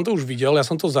videl. Ja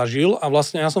som to zažil a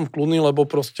vlastne ja som kľudný, lebo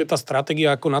proste tá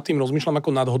stratégia, ako nad tým rozmýšľam ako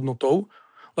nad hodnotou.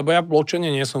 Lebo ja v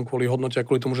blockchaine nie som kvôli hodnote a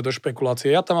kvôli tomu, že to je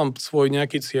špekulácie. Ja tam mám svoj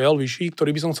nejaký cieľ vyšší,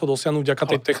 ktorý by som chcel dosiahnuť vďaka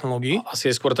tej technológii.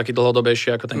 Asi je skôr taký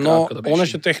dlhodobejší ako ten krátkodobejší. On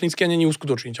ešte technicky nie je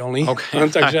uskutočniteľný. Okay.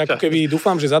 Takže ako keby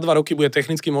dúfam, že za 2 roky bude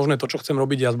technicky možné to, čo chcem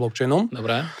robiť ja s blockchainom.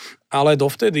 Dobre. Ale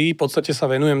dovtedy v podstate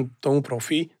sa venujem tomu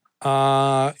profi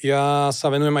a ja sa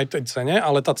venujem aj tej cene,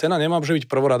 ale tá cena nemá byť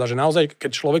prvorada. Že naozaj,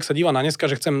 keď človek sa díva na dneska,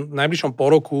 že chcem v najbližšom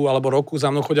roku alebo roku za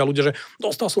mnou chodia ľudia, že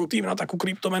dostal som tým na takú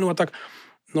kryptomenu a tak.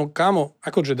 No kámo,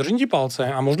 akože držím ti palce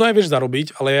a možno aj vieš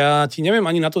zarobiť, ale ja ti neviem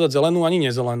ani na to dať zelenú, ani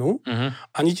nezelenú.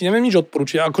 Ani ti neviem nič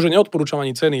odporúčiť. Akože neodporúčam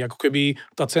ani ceny. Ako keby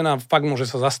tá cena fakt môže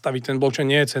sa zastaviť. Ten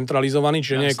blockchain nie je centralizovaný,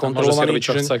 čiže nie je kontrolovaný. Môže si robiť,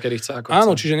 čo chce, kedy chce.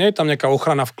 Áno, čiže nie je tam nejaká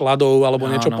ochrana vkladov alebo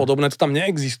niečo podobné. To tam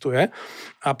neexistuje.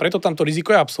 A preto tam to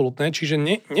riziko je absolútne. Čiže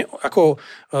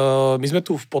my sme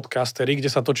tu v podcasteri,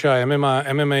 kde sa točia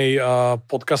MMA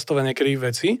podcastové niekedy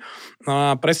veci.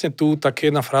 No a presne tu tak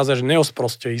jedna fráza, že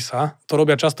neosprostej sa. To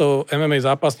robia často MMA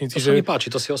zápasníci. To sa mi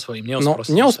páči, to si osvojím.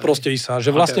 Neosprostej sa.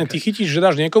 Že vlastne ty chytíš, že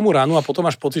dáš niekomu ránu a potom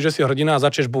máš pocit, že si hrdina a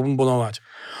začneš bombonovať.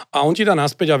 A on ti dá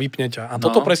naspäť a vypne ťa. A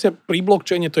toto presne pri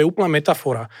blockchaine to je úplná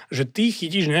metafora. Že ty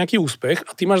chytíš nejaký úspech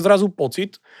a ty máš zrazu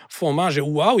pocit, FOMA, že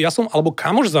wow, ja som, alebo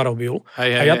kamoš zarobil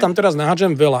a ja tam teraz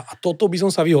nahádžem veľa. A toto by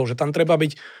som sa vyhol, že tam treba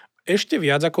byť ešte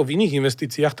viac ako v iných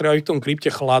investíciách, treba byť v tom krypte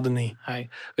chladný.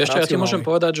 Hej. Vieš čo, ja ti môžem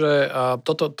povedať, že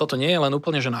toto nie je len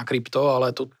úplne, že na krypto,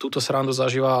 ale túto srandu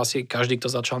zažíva asi každý,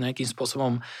 kto začal nejakým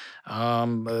spôsobom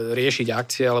riešiť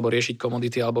akcie, alebo riešiť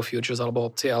komodity, alebo futures, alebo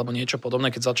opcie, alebo niečo podobné,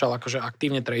 keď začal akože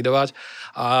aktívne tradovať.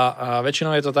 A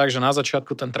väčšinou je to tak, že na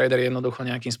začiatku ten trader jednoducho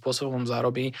nejakým spôsobom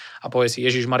zarobí a povie si,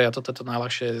 Ježišmaria, toto je to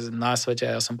najľahšie na svete,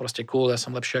 ja som proste cool, ja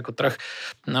som lepší ako trh.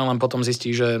 No len potom zistí,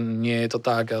 že nie je to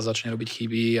tak a začne robiť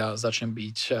chyby a začne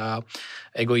byť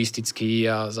egoistický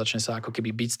a začne sa ako keby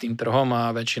byť s tým trhom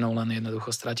a väčšinou len jednoducho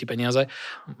stratí peniaze.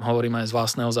 Hovorím aj z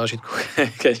vlastného zážitku,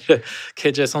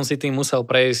 keďže som si tým musel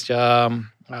prejsť a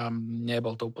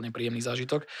nebol to úplne príjemný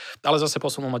zážitok. Ale zase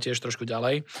posunul ma tiež trošku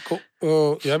ďalej.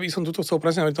 Ja by som tuto chcel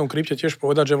presne v tom krypte tiež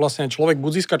povedať, že vlastne človek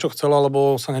buď získa, čo chcel,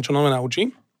 alebo sa niečo nové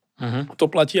naučí. To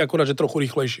platí akurát, že trochu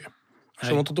rýchlejšie.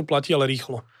 Že ono to tu platí, ale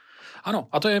rýchlo. Áno,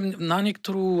 a to je na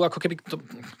niektorú, ako keby,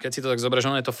 keď si to tak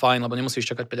zoberieš, je to fajn, lebo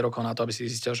nemusíš čakať 5 rokov na to, aby si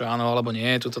zistil, že áno alebo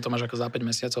nie. Tuto to máš ako za 5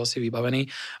 mesiacov asi vybavený.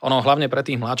 Ono hlavne pre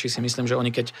tých mladších si myslím, že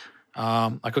oni keď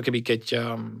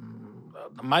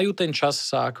majú ten čas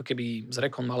sa ako keby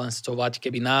zrekonvalescovať,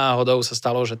 keby náhodou sa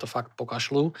stalo, že to fakt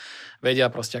pokašľú,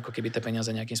 vedia proste ako keby tie peniaze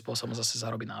nejakým spôsobom zase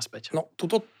zarobiť naspäť. No,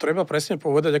 tuto treba presne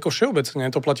povedať, ako všeobecne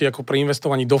to platí ako pri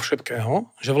investovaní do všetkého,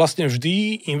 že vlastne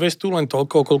vždy investuj len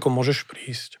toľko, koľko môžeš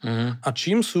prísť. A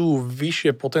čím sú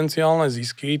vyššie potenciálne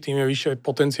zisky, tým je vyššie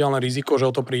potenciálne riziko, že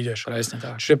o to prídeš. Presne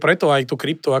tak. Čiže preto aj to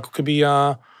krypto, ako keby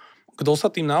kto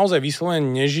sa tým naozaj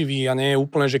vyslovene neživí a nie je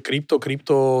úplne, že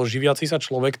krypto živiaci sa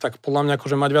človek, tak podľa mňa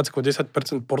akože mať viac ako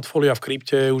 10% portfólia v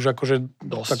krypte je už akože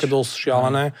také dosť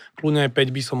šialené. Kľudne aj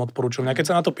 5 by som odporúčil. A keď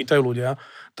sa na to pýtajú ľudia,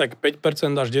 tak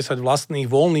 5% až 10 vlastných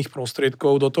voľných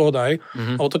prostriedkov do toho daj,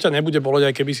 lebo to ťa nebude boleť,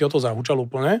 aj keby si o to zahúčal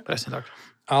úplne. Presne tak.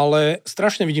 Ale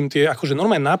strašne vidím tie, akože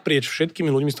normálne naprieč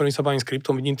všetkými ľuďmi, s ktorými sa bavím s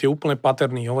kryptom, vidím tie úplne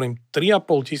paterny. Hovorím,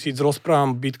 3,5 tisíc,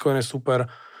 rozprávam, Bitcoin je super.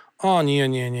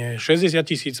 Nie. 60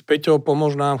 000, Peťo,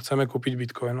 pomôž nám, chceme kúpiť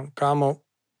bitcoin. Kámo.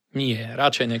 Nie,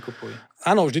 radšej nekupuj.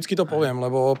 Áno, vždycky to poviem,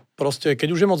 lebo proste, keď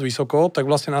už je moc vysoko, tak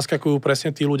vlastne naskakujú presne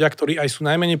tí ľudia, ktorí aj sú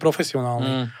najmenej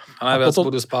profesionálni. A najviac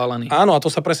budú spálení. Áno, a to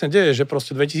sa presne deje, že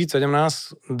proste 2017,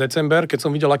 december, keď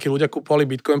som videl, akí ľudia kupovali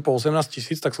bitcoin po 18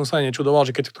 000, tak som sa aj nečudoval,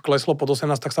 že keď to kleslo pod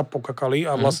 18, tak sa pokakali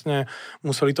a vlastne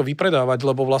museli to vypredávať,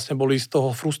 lebo vlastne boli z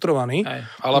toho frustrovaní.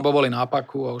 Alebo boli na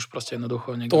paku a už proste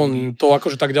jednoducho To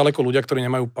akože tak ďaleko ľudia, ktorí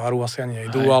nemajú páru, asi ani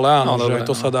nejdú, ale áno, že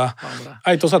to sa dá.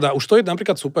 Aj to sa dá. Už to je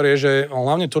napríklad super, je, že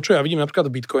hlavne to, čo ja vidím napríklad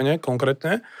v bitcoine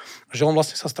konkrétne, že on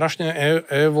vlastne sa strašne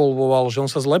evolvoval, že on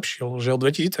sa zlepšil, že od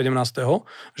 2017,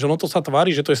 že ono to sa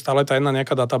tvári, že to je stále tá jedna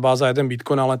nejaká databáza, jeden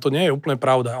bitcoin, ale to nie je úplne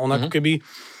pravda. On ako keby,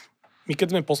 my keď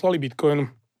sme poslali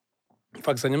bitcoin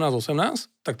fakt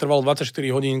 17-18, tak trvalo 24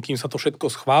 hodín, kým sa to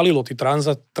všetko schválilo, tí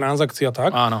transakcia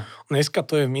tak. Áno. Dneska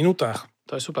to je v minútach.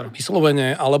 To je super.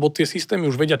 Vyslovene, alebo tie systémy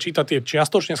už vedia čítať tie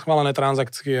čiastočne schválené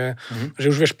transakcie, že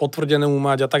už vieš potvrdené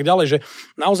mať a tak ďalej, že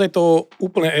naozaj to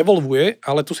úplne evolvuje,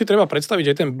 ale tu si treba predstaviť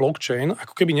aj ten blockchain,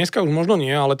 ako keby dneska už možno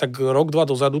nie, ale tak rok, dva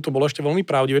dozadu to bolo ešte veľmi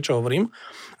pravdivé, čo hovorím,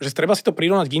 že treba si to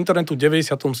prirovnať k internetu v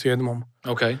 97.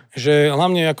 Okay. Že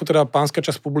hlavne ako teda pánska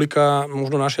časť publika,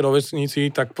 možno naši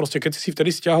rovesníci, tak proste keď si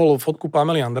vtedy stiahol fotku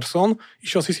Pamely Anderson,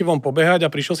 išiel si von pobehať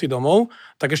a prišiel si domov,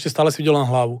 tak ešte stále si videl len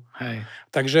hlavu. Hej.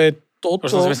 Takže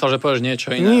už som si myslel, že povieš niečo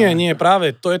iné. Nie,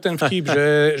 práve, to je ten vtip,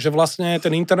 že vlastne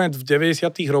ten internet v 90.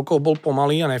 rokoch bol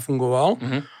pomalý a nefungoval,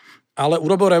 ale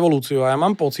urobil revolúciu. A ja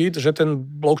mám pocit, že ten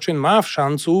blockchain má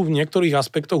šancu v niektorých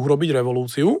aspektoch urobiť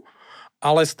revolúciu,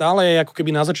 ale stále je ako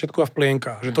keby na začiatku a v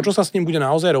plienkach. Že to, čo sa s ním bude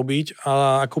naozaj robiť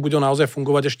a ako bude naozaj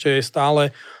fungovať, ešte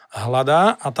stále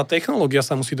hľadá a tá technológia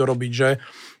sa musí dorobiť, že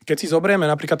keď si zoberieme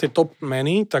napríklad tie top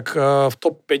meny, tak v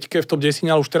top 5, v top 10,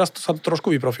 ale už teraz to sa to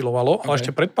trošku vyprofilovalo, ale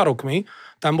ešte pred pár rokmi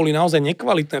tam boli naozaj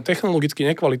nekvalitné, technologicky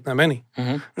nekvalitné meny.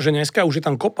 Že dneska už je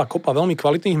tam kopa veľmi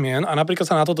kvalitných mien a napríklad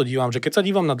sa na toto dívam, že keď sa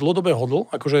dívam na dlhodobé hodl,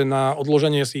 akože na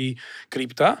odloženie si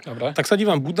krypta, tak sa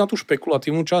dívam buď na tú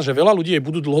špekulatívnu časť, že veľa ľudí jej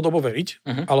budú dlhodobo veriť,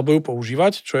 alebo ju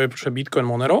používať, čo je Bitcoin,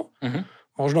 Monero,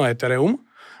 možno Ethereum,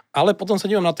 ale potom sa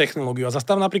dívam na technológiu. A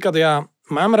zastav napríklad ja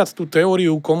mám rád tú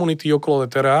teóriu komunity okolo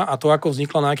Ethera a to, ako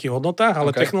vznikla na akých hodnotách,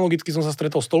 ale technologicky som sa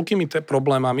stretol s toľkými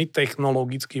problémami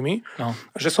technologickými,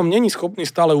 že som není schopný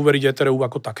stále uveriť Ethereu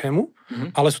ako takému,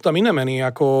 ale sú tam iné meny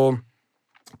ako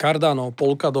Cardano,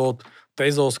 Polkadot,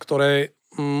 Tezos, ktoré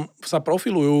sa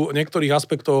profilujú v niektorých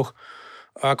aspektoch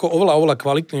ako oveľa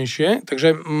kvalitnejšie.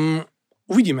 Takže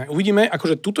Uvidíme,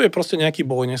 akože tuto je proste nejaký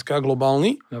boj dneska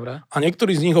globálny. Dobre. A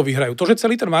niektorí z nich ho vyhrajú. To, že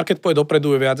celý ten market pôjde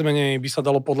dopredu, je viac menej by sa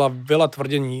dalo podľa veľa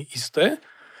tvrdení isté.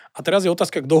 A teraz je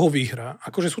otázka, kto ho vyhrá.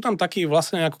 Akože sú tam takí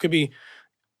vlastne ako keby,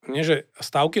 nie že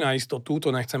stávky na istotu, to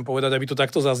nechcem povedať, aby to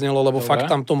takto zaznelo, lebo fakt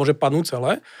tam to môže padnúť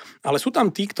celé. Ale sú tam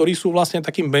tí, ktorí sú vlastne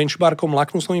takým benchmarkom,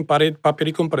 lakmusovým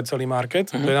papierikom pre celý market.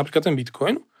 To je napríklad ten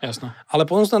Bitcoin. Jasné. Ale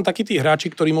potom sú tam takí tí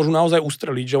hráči, ktorí môžu naozaj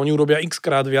ustreliť, že oni urobia x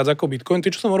krát viac ako Bitcoin. Tie,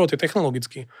 čo som hovoril, tie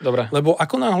technologicky. Dobre. Lebo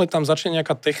ako náhle tam začne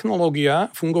nejaká technológia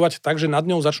fungovať tak, že nad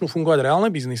ňou začnú fungovať reálne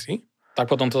biznisy, tak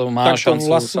potom to má šancu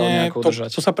vlastne, sa nejako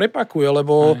udržať. To sa prepakuje,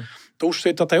 lebo to už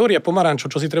je tá teória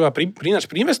pomarančov, čo si treba pri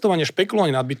investovanie,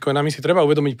 špekulovanie nad bitcoinami si treba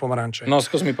uvedomiť pomaranče. No,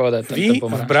 skús mi povedať. Vy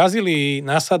v Brazílii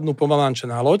nasadnú pomaranče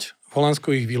na loď, v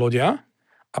Holandsku ich vylodia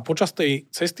a počas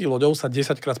tej cesty loďou sa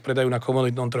 10-krát predajú na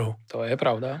komoditnom trhu. To je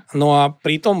pravda. No a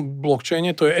pri tom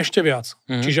blockchaine to je ešte viac.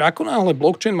 Čiže ako náhle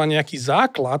blockchain má nejaký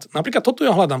základ, napríklad toto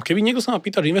ja hľadám, keby niekto sa ma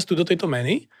pýta, že investuj do tejto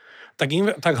meny,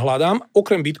 tak hľadám,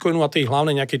 okrem Bitcoinu a tej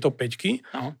hlavnej nejakej top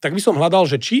 5, tak by som hľadal,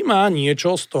 že či má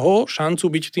niečo z toho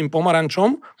šancu byť tým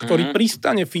pomarančom, ktorý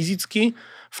pristane fyzicky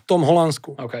v tom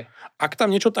Holandsku. Okay. Ak tam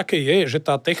niečo také je, že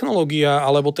tá technológia,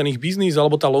 alebo ten ich biznis,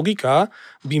 alebo tá logika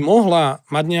by mohla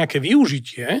mať nejaké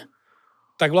využitie,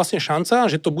 tak vlastne šanca,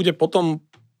 že to bude potom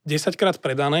 10-krát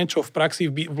predané, čo v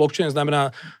praxi v blockchain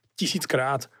znamená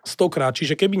 1000-krát, 100-krát.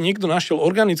 Čiže keby niekto našiel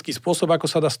organický spôsob, ako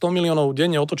sa dá 100 miliónov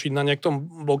denne otočiť na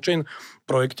nejakom blockchain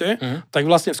projekte, tak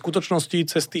vlastne v skutočnosti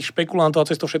cez tých špekulantov a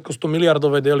cez to všetko 100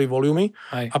 miliardové daily volumy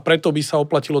a preto by sa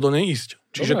oplatilo do nej ísť.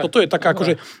 Čiže toto je taká,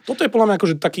 akože, toto je podľa mňa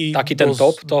akože taký ten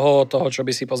top toho, čo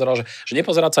by si pozeral, že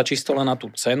nepozerať sa čisto len na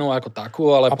tú cenu ako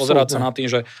takú, ale pozerať sa na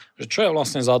tým, že čo je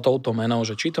vlastne za touto menou,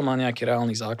 že či to má nejaký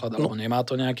reálny základ, alebo nemá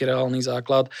to nejaký reálny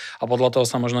základ a podľa toho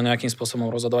sa možno nejakým spôsobom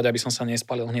rozhodovať, aby som sa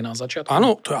nespálil hneď na začiatku.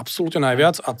 Áno, to je absolútne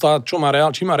najviac a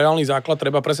či má reálny základ,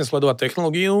 treba presne sledovať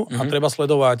technológiu a treba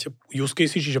sledovať use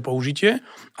case, čiže použitie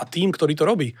a tým, ktorý to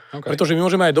robí. Okay. Pretože my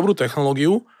môžeme aj dobrú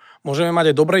technológiu, môžeme mať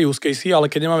aj dobré use case, ale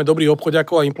keď nemáme dobrých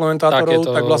obchodiakov a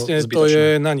implementátorov, tak vlastne zbytočné. To je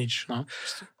na nič.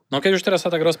 No keď už teraz sa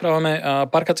tak rozprávame,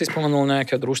 párkrát si spomenul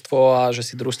nejaké družstvo a že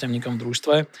si družstevníkom v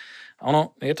družstve.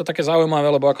 Ono, je to také zaujímavé,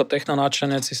 lebo ako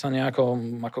technonáčenec si sa nejako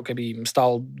ako keby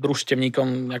stal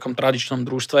družstevníkom v nejakom tradičnom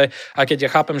družstve, aj keď ja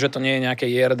chápem, že to nie je nejaké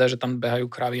IRD, že tam behajú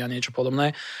kravy a niečo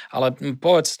podobné, ale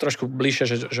povedz trošku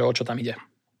bližšie, že o čo tam ide.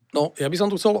 No, ja by som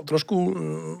tu chcel trošku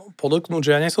podotknúť,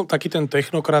 že ja nie som taký ten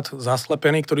technokrat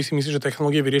zaslepený, ktorý si myslí, že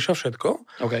technológie vyriešia všetko,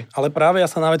 ale práve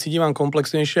ja sa na veci dívam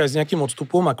komplexnejšie aj s nejakým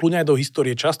odstupom a kľudne aj do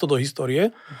histórie, často do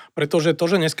histórie, pretože to,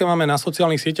 že dneska máme na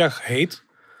sociálnych sieťach hate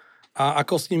a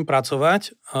ako s ním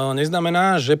pracovať,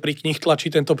 neznamená, že pri knih tlačí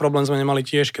tento problém sme nemali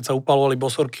tiež, keď sa upalovali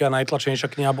bosorky a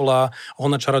najtlačenejšia kniha bola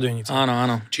Hona čarodejnica.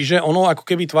 Áno. Čiže ono ako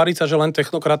keby tváriť sa, že len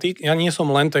technokratik, ja nie som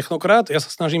len technokrat, ja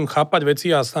sa snažím chápať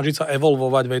veci a snažiť sa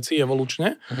evolvovať veci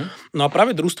evolučne. No a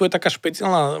práve družstvo je taká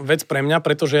špeciálna vec pre mňa,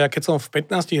 pretože ja keď som v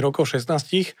 15 rokoch,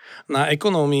 16 na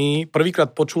ekonómii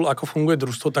prvýkrát počul, ako funguje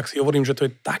družstvo, tak si hovorím, že to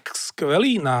je tak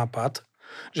skvelý nápad,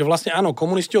 že vlastne áno,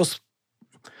 komunisti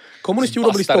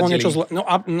urobili z toho niečo zle.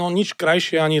 No nič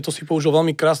krajšie, ani to si použil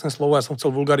veľmi krásne slovo, ja som chcel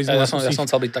vulgarizmus. Ja som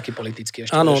chcel byť taký politický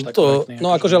ešte. Áno,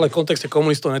 akože ale v kontexte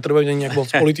komunistov netreba byť nejak bol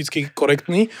politicky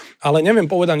korektný, ale neviem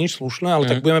povedať nič slušné, ale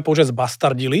tak budeme použiť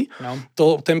zbastardili.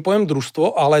 Ten pojem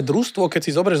družstvo, ale družstvo, keď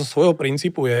si zoberieš zo svojho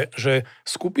princípu je, že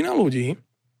skupina ľudí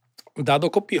dá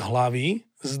dokopy hlavy,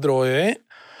 zdroje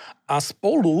a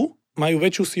spolu majú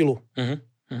väčšiu silu.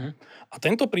 A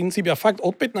tento princíp, ja fakt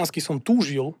od 15 som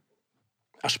túžil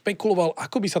a špekuloval,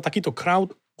 ako by sa takýto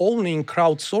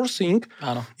crowdsourcing,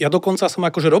 ja dokonca som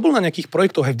akože robil na nejakých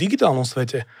projektoch aj v digitálnom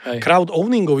svete,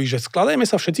 crowdowningový, že skladajme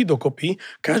sa všetci dokopy,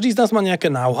 každý z nás má nejaké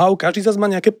know-how, každý z nás má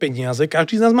nejaké peniaze,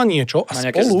 každý z nás má niečo a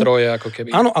nejaké spolu... zdroje ako keby.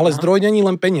 Áno, ale zdroj nie je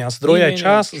len peniaz, zdroj je aj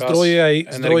čas,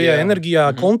 zdroj je aj energia,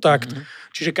 kontakt.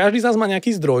 Čiže každý z nás má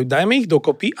nejaký zdroj, dajme ich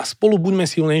dokopy a spolu buďme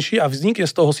silnejší a vznikne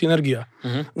z toho synergia.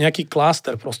 Nejaký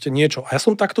kláster, proste niečo. A ja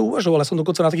som takto uvažoval, ja som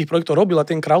dokonca na takých projektoch robil a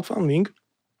ten crowdfunding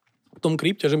v tom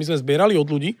krypte, že my sme zbierali od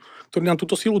ľudí, ktorí nám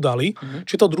túto silu dali,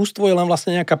 či to družstvo je len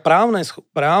vlastne nejaké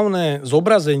právne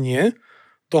zobrazenie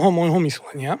toho môjho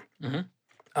myslenia.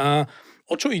 A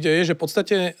o čo ide je, že v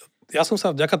podstate ja som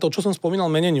sa vďaka toho, čo som spomínal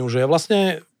meneniu, že ja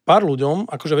vlastne pár ľuďom,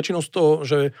 akože väčšinou z toho,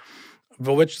 že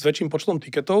s väčším počtom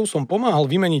tiketov som pomáhal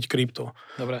vymeniť krypto.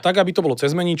 Dobre. Tak, aby to bolo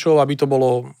cez meničov, aby to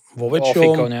bolo vo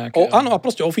väčšom... Áno, a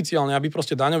proste oficiálne, aby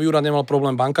proste daňový úrad nemal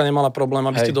problém, banka nemala problém,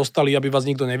 aby ste dostali, aby vás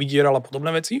nikto nevydieral a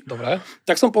podobné veci. Dobre.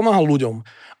 Tak som pomáhal ľuďom.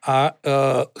 A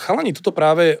chalani, toto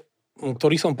práve,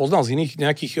 ktorý som poznal z iných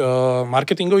nejakých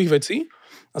marketingových vecí,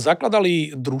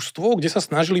 zakladali družstvo, kde sa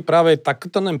snažili práve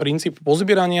takto ten princíp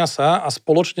pozbierania sa a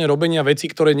spoločne robenia vecí,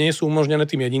 ktoré nie sú umožnené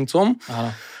tým jedincom,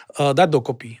 dať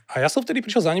dokopy. A ja som vtedy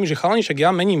prišiel za ním, že chalani, však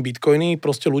ja mením bitcoiny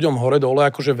proste ľuďom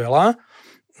hore-dole akože veľa,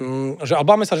 že a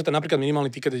báme sa, že ten napríklad minimálny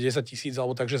tiket je 10 000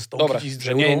 alebo takže 100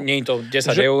 000 eur. Nie je to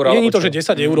 10 eur. Nie je to,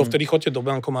 že 10 eur, vtedy chodte do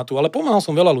bankomatu, ale pomáhal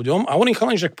som veľa ľuďom a oni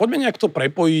chalani, že poďme nejak to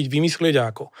prepojiť, vymyslieť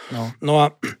ako. No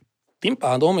a tým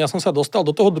pádom ja som sa dostal do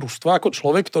toho družstva ako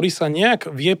človek, ktorý sa nejak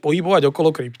vie pohybovať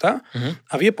okolo krypta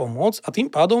a vie pomôcť. A tým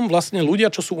pádom vlastne ľudia,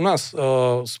 čo sú u nás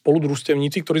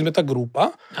spoludružstevníci, ktorí sme tá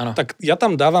grupa, tak ja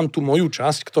tam dávam tú moju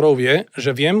časť, ktorou vie, že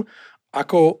viem,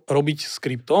 ako robiť s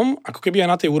kryptom, ako keby aj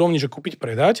na tej úrovni, že kúpiť,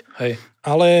 predať.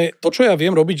 Ale to, čo ja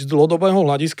viem robiť z dlhodobého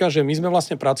hľadiska, že my sme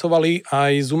vlastne pracovali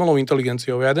aj s umelou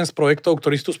inteligenciou. Jeden z projektov,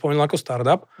 ktorý si tu spomínal ako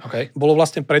startup, bolo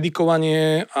vlastne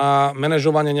predikovanie a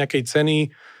manažovanie nejakej ceny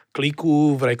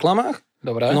kliku v reklamách.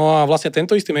 Dobre. No a vlastne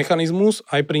tento istý mechanizmus,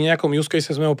 aj pri nejakom use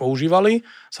case sme ho používali,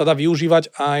 sa dá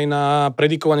využívať aj na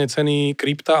predikovanie ceny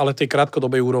krypta, ale tej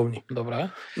krátkodobej úrovni.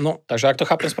 Dobre. No. Takže ak to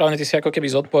chápem správne, ty si ako keby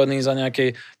zodpovedný za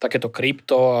nejaké takéto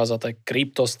krypto a za tie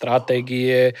krypto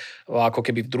stratégie, ako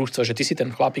keby v družstve, že ty si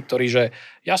ten chlapík, ktorý, že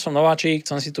ja som nováčik,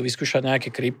 chcem si tu vyskúšať nejaké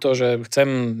krypto, že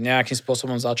chcem nejakým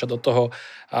spôsobom začať do toho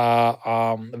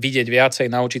a vidieť viacej,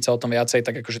 naučiť sa o tom viacej,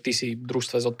 tak akože ty si v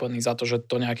družstve zodpovedný za to, že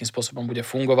to nejakým spôsobom bude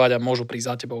fungovať a môžu prísť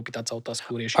za tebou, opýtať sa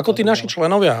otázku, riešiť. Ako tí naši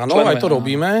členovia, áno, aj to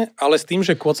robíme, ale s tým,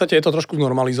 že v podstate je to trošku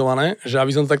normalizované, že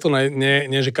aby som to takto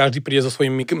nie, že každý príde so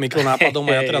svojím mikronápadom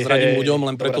a ja teraz radím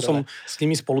ľuďom, len preto som s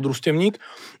nimi spoludružstevník.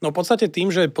 No v podstate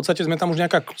tým, že v podstate sme tam už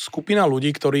nejaká skupina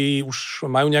ľudí, ktorí už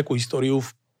majú nejakú históriu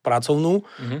pracovnú,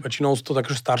 väčšinou to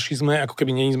takže starší sme, ako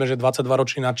keby nie sme, že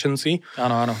 22-roční nadšenci.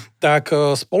 Áno. Tak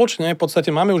spoločne v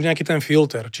podstate máme už nejaký ten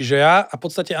filter. Čiže ja v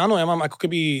podstate áno, ja mám ako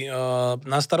keby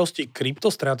na starosti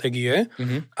kryptostratégie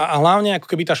a hlavne ako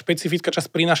keby tá špecifická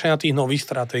časť prinášania tých nových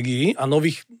stratégií a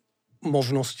nových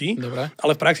možností. Dobre.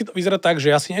 Ale v praxi to vyzerá tak,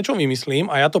 že ja si niečo vymyslím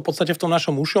a ja to v podstate v tom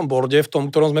našom užšom borde, v tom,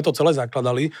 ktorom sme to celé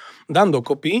zakladali, dám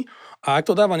dokopy a ak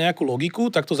to dáva nejakú logiku,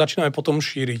 tak to začíname potom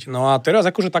šíriť. No a teraz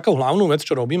akože takou hlavnú vec,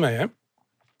 čo robíme je,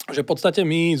 že v podstate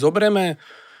my zoberieme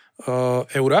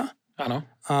eura,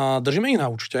 a držíme ich na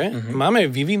účte. Máme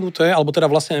vyvinuté, alebo teda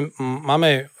vlastne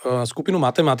máme skupinu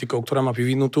matematikov, ktorá má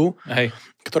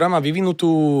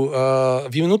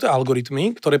vyvinuté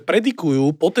algoritmy, ktoré predikujú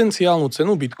potenciálnu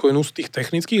cenu bitcoinu z tých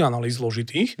technických analýz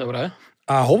zložitých. Dobre.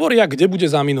 A hovoria, kde bude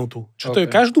za minútu. Čo to je,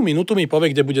 každú minútu mi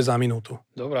povie, kde bude za minútu.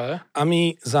 Dobre. A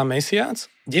my za mesiac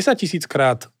 10 000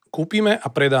 krát kúpime a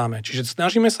predáme. Čiže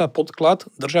snažíme sa podklad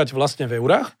držať vlastne v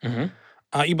eurách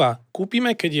a iba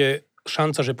kúpime, keď je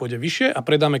šanca, že pôjde vyššie a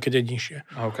predáme, keď je nižšie.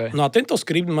 Okay. No a tento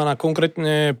skript má na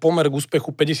konkrétne pomer k úspechu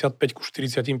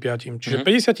 55:45. Čiže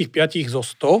 55 zo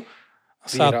 100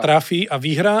 sa trafí a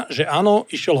vyhrá, že áno,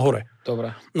 išiel hore.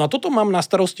 Dobre. No a toto mám na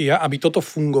starosti ja, aby toto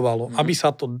fungovalo. Aby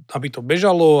to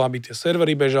bežalo, aby tie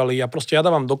servery bežali a proste ja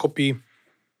dávam dokopy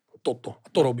toto. A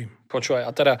to robím. Počúvaj,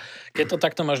 a teda, keď to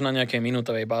takto máš na nejakej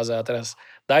minútovej báze a teraz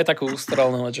daj takú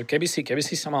ústrelnú, že keby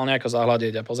si sa mal nejako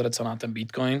zahľadiť a pozrieť sa na ten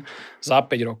bitcoin za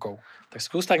 5 rokov, tak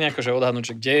skús tak nejako, že odhadnúť,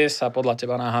 že kde sa podľa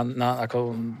teba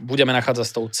ako budeme nachádzať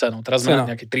s tou cenou. Teraz sme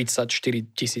na nejaké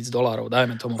 $34,000,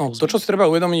 dajme tomu. No, to, čo si treba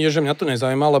uvedomiť, je, že mňa to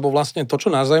nezaujíma, lebo vlastne to, čo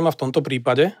nás zaujíma v tomto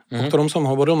prípade, o ktorom som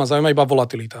hovoril, ma zaujíma iba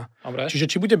volatilita. Dobre. Čiže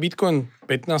či bude bitcoin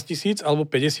 15 000, alebo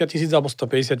 50 000, alebo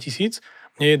 150 000,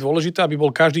 nie je dôležité, aby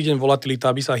bol každý deň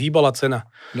volatilita, aby sa hýbala cena.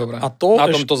 Dobre. A to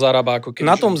na tom to zarába ako keby.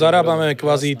 Na tom zarábame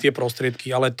kvázi tie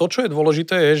prostriedky. Ale to, čo je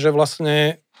dôležité, je, že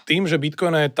vlastne tým, že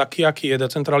Bitcoin je taký, aký je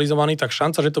decentralizovaný, tak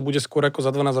šanca, že to bude skôr ako za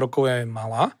 12 rokov je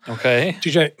malá. Okay.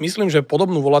 Čiže myslím, že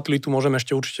podobnú volatilitu môžeme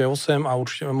ešte určite 8 a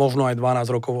určite možno aj 12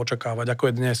 rokov očakávať, ako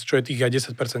je dnes, čo je tých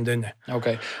aj 10% denne.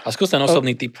 Okay. A skús ten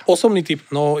osobný tip. Osobný tip,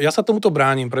 no ja sa tomuto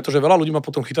bránim, pretože veľa ľudí ma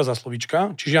potom chytá za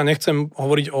slovíčka, čiže ja nechcem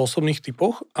hovoriť o osobných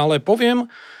typoch, ale poviem,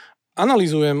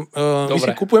 analyzujem,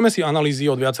 kupujeme si analýzy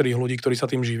od viacerých ľudí, ktorí sa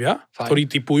tým živia, ktorí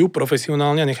tipujú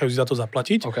profesionálne a nechajú si za to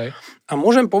zaplatiť. Okay. A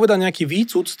môžem povedať nejaký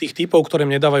výcud z tých typov, ktoré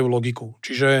mne dávajú logiku.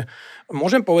 Čiže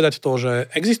môžem povedať to,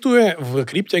 že v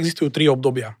krypte existujú 3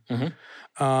 obdobia.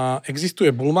 A existuje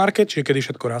bull market, čiže kedy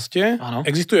všetko rastie. Ano.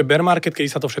 Existuje bear market,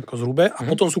 kedy sa to všetko zrúbe a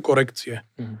potom sú korekcie.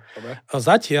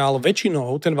 Zatiaľ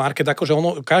väčšinou ten market,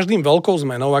 akože každým veľkou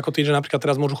zmenou, ako tí, že napríklad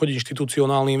teraz môžu chodiť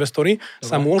inštitucionálni investori,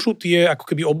 sa môžu tie ako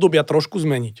keby obdobia trošku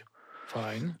zmeniť.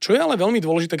 Fajn. Čo je ale veľmi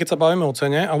dôležité, keď sa bavíme o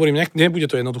cene, a hovorím, nebude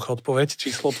to jednoduchá odpoveď,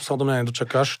 číslo, tu sa do mňa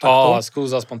nedočakáš.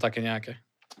 Skús aspoň také nejaké.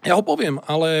 Ja ho poviem,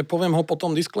 ale poviem ho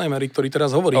potom disclaimery, ktorý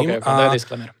teraz hovorím.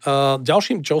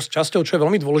 Ďalším časťou, čo je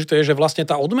veľmi dôležité, je, že vlastne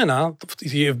tá odmena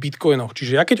je v bitcoinoch.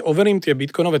 Čiže ja keď overím tie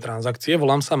bitcoinové transakcie,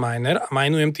 volám sa miner a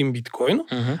minujem tým bitcoin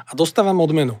a dostávam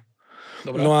odmenu.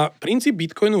 Dobre. No a princíp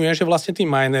bitcoinu je, že vlastne tí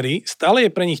minery stále je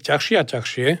pre nich ťažšie a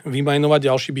ťažšie vymajnovať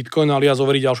ďalší bitcoin alias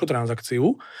overiť ďalšiu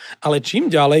transakciu, ale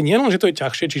čím ďalej, nielen, že to je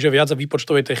ťažšie, čiže viac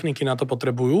výpočtovej techniky na to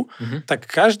potrebujú, tak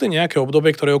každé nejaké obdobie,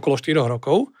 ktoré je okolo 4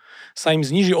 rokov, sa im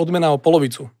zníži odmena o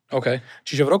polovicu. Okay.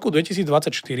 Čiže v roku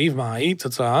 2024 v máji,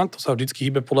 cca, to sa vždycky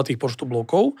hýbe podľa tých počtu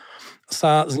blokov,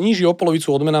 sa zníži o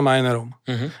polovicu odmena minerom.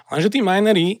 Lenže tí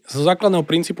minery zo základného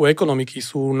princípu ekonomiky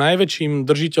sú najväčším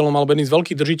držiteľom alebo jedným z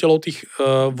veľkých držiteľov tých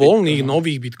voľných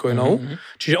nových bitcoinov.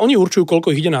 Čiže oni určujú,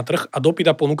 koľko ich ide na trh a dopyt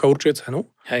a ponuka určuje cenu.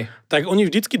 Hej. Tak oni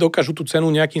vždycky dokážu tú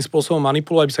cenu nejakým spôsobom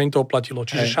manipulovať, aby sa im to oplatilo.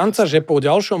 Čiže šanca, že po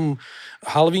ďalšom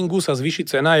halvingu sa zvýši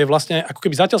cena, je vlastne, ako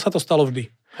keby zatiaľ sa to stalo vždy.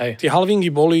 Tie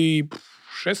halvingy boli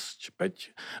 6,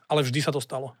 5, ale vždy sa to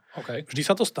stalo. Okay. Vždy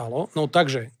sa to stalo. No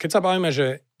takže, keď sa bavíme,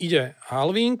 že ide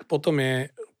halving, potom je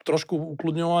trošku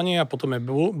ukludňovanie a potom je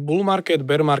bull market,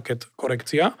 bear market,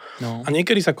 korekcia. No. A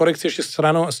niekedy sa korekcie ešte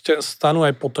stanú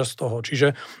aj počas toho.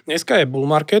 Čiže dneska je bull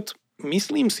market.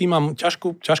 Myslím si, mám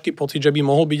ťažký pocit, že by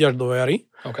mohol byť až do jary.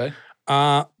 Okay.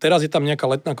 A teraz je tam nejaká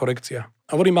letná korekcia.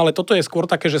 Hovorím, ale toto je skôr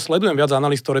také, že sledujem viac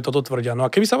analýz, ktoré toto tvrdia. No a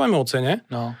keby sa bavíme o cene,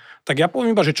 tak ja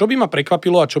poviem iba, že čo by ma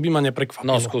prekvapilo a čo by ma neprekvapilo.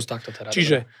 No skús takto teda.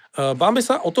 Čiže bavíme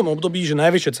sa o tom období, že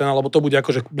najvyššia cena, lebo to bude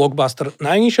akože blockbuster,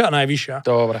 najnižšia a najvyššia.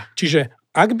 Dobre. Čiže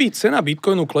ak by cena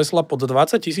bitcoinu klesla pod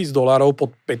 $20,000,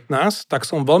 pod 15, tak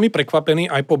som veľmi prekvapený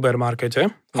aj po bear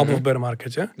markete, alebo v bear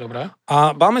markete. Dobre.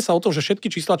 A báme sa o tom, že všetky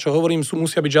čísla, čo hovorím,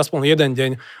 musia byť že aspoň jeden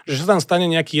deň, že sa tam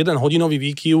stane nejaký jeden hodinový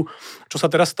výkyv, čo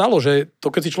sa teraz stalo, že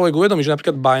to keď si človek uvedomí, že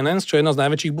napríklad Binance, čo je jedna z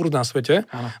najväčších burz na svete,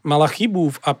 mala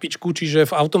chybu v apičku,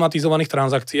 čiže v automatizovaných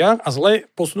transakciách a zle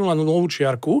posunula novú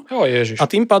čiarku. A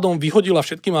tým pádom vyhodila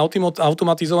všetkým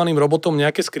automatizovaným robotom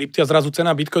nejaké skripty a zrazu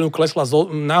cena bitcoinu klesla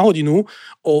na hodinu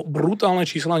o brutálne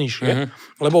čísla nižšie,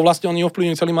 lebo vlastne oni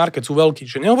ovplyvňujú celý market, sú veľkí.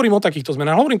 Čiže nehovorím o takýchto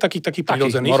zmenách, hovorím takých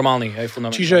prirodzených. Normálnych, aj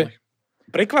fundamentálnych. Čiže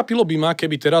prekvapilo by ma,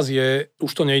 keby teraz už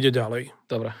to nejde ďalej.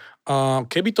 Dobre. A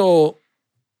keby to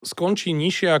skončí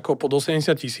nižšie ako pod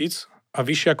 80,000 a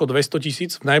vyššie ako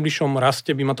 200,000, v najbližšom raste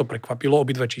by ma to prekvapilo,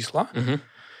 obidve čísla.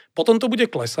 Potom to bude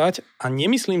klesať a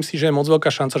nemyslím si, že je moc veľká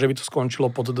šanca, že by to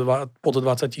skončilo pod 20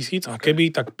 000 a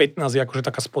keby, tak 15 je akože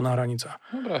taká spodná hranica.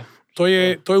 Dobre. To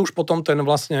je už potom ten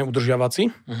vlastne udržiavací.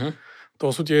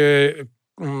 To sú tie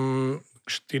 2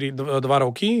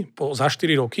 roky, za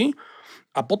 4 roky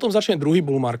a potom začne druhý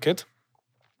bull market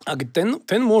a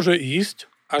ten môže ísť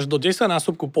až do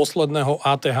 10-násobku posledného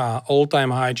ATH, all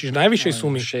time high, čiže najvyššej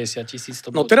sumy. 60 000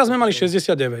 to No teraz sme mali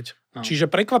 69.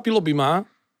 Čiže prekvapilo by ma,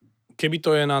 keby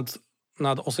to je nad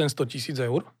 800 000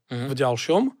 eur v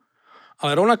ďalšom,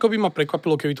 ale rovnako by ma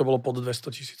prekvapilo, keby to bolo pod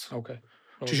 200 000. Okay.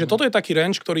 Čiže toto je taký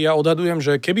range, ktorý ja odhadujem,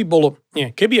 že keby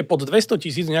je pod 200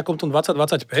 000 v nejakom tom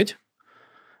 2025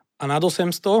 a nad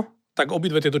 800, tak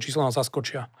obidve tieto čísla nám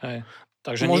zaskočia. Hej.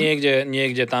 Takže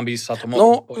niekde tam by sa to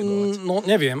mohlo pohybovať. No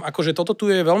neviem, akože toto tu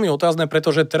je veľmi otázne,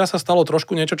 pretože teraz sa stalo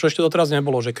trošku niečo, čo ešte doteraz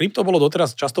nebolo, že krypto bolo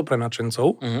doteraz často pre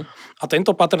nadšencov a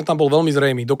tento pattern tam bol veľmi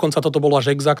zrejmý, dokonca toto bolo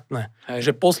až exaktné.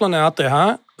 Že posledné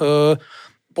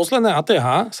ATH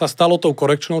sa stalo tou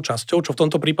korekčnou časťou, čo v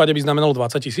tomto prípade by znamenalo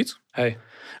 20 000. Hej.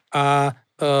 A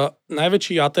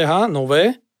najväčší ATH,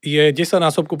 nové, je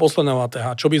 10-násobku posledného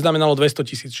ATH, čo by znamenalo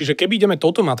 200 000. Čiže keby ideme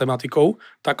touto matematikou,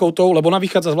 takouto, lebo ona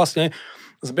vychádza vlastne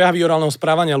z behaviorálneho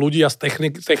správania ľudí a z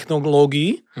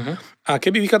technológií, a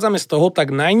keby vychádzame z toho, tak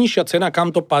najnižšia cena,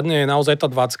 kam to padne, je naozaj tá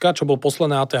 20, čo bol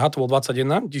posledné ATH, to bol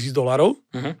 $21 000,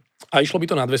 a išlo by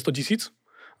to na 200 000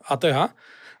 ATH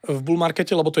v bull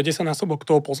markete, lebo to je 10-násobok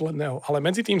toho posledného. Ale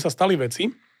medzi tým sa stali veci,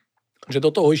 že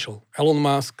do toho išiel Elon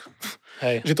Musk,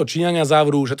 že to Číňania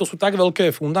zavrú, že to sú tak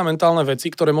veľké fundamentálne veci,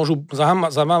 ktoré môžu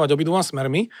zamávať obidvoma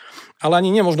smermi, ale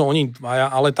ani nie možno oni dvaja,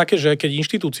 ale také, že keď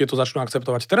inštitúcie to začnú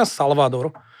akceptovať. Teraz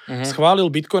Salvador schválil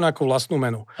bitcoin ako vlastnú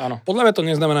menu. Áno. Podľa mňa to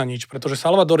neznamená nič, pretože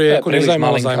Salvador je ako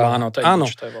nezaujímavá. Áno,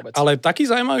 ale taký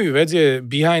zaujímavý vec je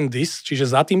behind this, čiže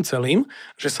za tým celým,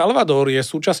 že Salvador je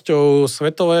súčasťou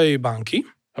Svetovej banky.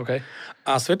 Okay.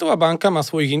 A Svetová banka má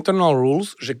svojich internal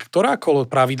rules, že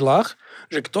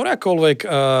ktorákoľvek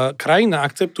krajina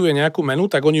akceptuje nejakú menu,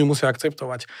 tak oni ju musia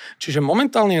akceptovať. Čiže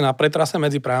momentálne je na pretrase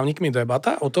medzi právnikmi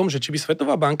debata o tom, že či by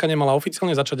Svetová banka nemala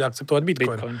oficiálne začať akceptovať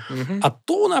Bitcoin. A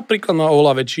to napríklad má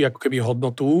oveľa väčší ako keby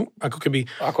hodnotu,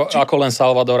 ako len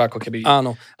Salvador, ako keby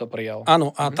to prijal.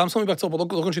 Áno, a tam som iba chcel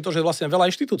dokončiť to, že vlastne veľa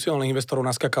inštitucionálnych investorov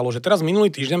naskakalo, že teraz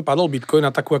minulý týždeň padol Bitcoin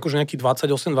na takú akože nejaký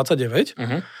 28-29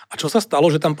 a čo sa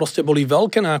stalo, že tam proste boli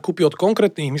veľké nákupy od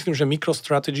konkrétnych, myslím, že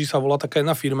MicroStrategy sa volá taká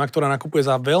jedna firma, ktorá nakupuje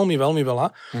za veľmi, veľmi veľa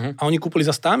a oni kúpili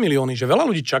za 100 milióny, že veľa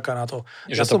ľudí čaká na to.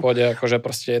 Že to pôjde akože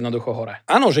proste jednoducho hore.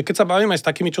 Áno, že keď sa bavíme aj s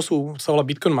takými, čo sa volá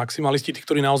Bitcoin maximalisti, tí,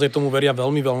 ktorí naozaj tomu veria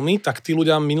veľmi, veľmi, tak tí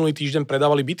ľudia minulý týždeň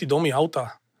predávali byty, domy,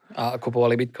 auta. A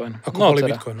kupovali Bitcoin.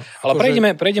 Bitcoin. Ale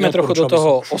prejdeme trochu do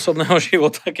toho osobného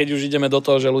života, keď už ideme do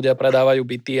toho, že ľudia predávajú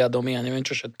byty a domy a neviem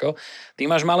čo všetko. Ty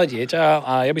máš malé dieťa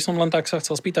a ja by som len tak sa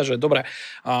chcel spýtať, že dobre,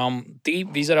 ty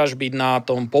vyzeráš byť na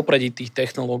tom popredí tých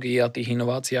technológií a tých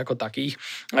inovácií ako takých.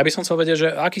 Ja by som chcel vedieť,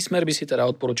 že aký smer by si teda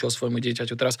odporučil svojmu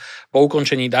dieťaťu teraz po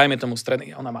ukončení, dajme tomu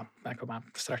stredný, ona má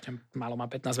strašne málo,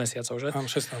 má 15 mesiacov, že?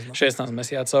 16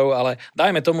 mesiacov, ale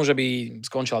dajme tomu, že by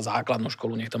skončila základnú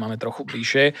školu, nech to máme trochu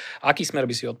bližšie. Aký smer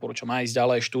by si odporúčal? Má ísť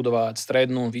ďalej študovať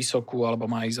strednú, vysokú, alebo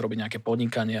má ísť robiť nejaké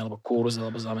podnikanie, alebo kurz,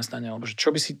 alebo zamestnanie, alebo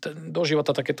čo by si do života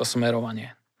takéto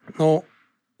smerovanie? No,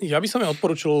 ja by som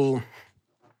odporúčil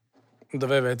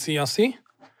dve veci asi,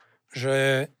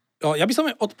 že ja by som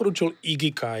odporúčil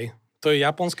ikigai. To je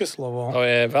japonské slovo. To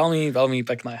je veľmi, veľmi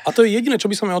pekné. A to je jediné, čo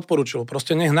by som odporúčil.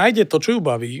 Proste nech nájde to, čo ju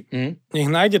baví, nech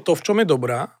nájde to, v čom je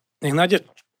dobrá, nech nájde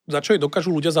za čo jej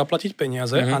dokážu ľudia zaplatiť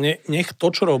peniaze a nech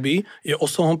to, čo robí, je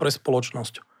osohom pre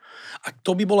spoločnosť. A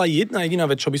to by bola jedna jediná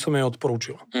vec, čo by som jej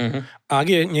odporúčil. A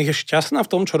nech je šťastná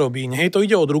v tom, čo robí, nech jej to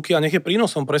ide od ruky a nech je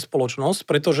prínosom pre spoločnosť,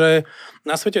 pretože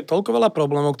na svete je toľko veľa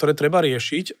problémov, ktoré treba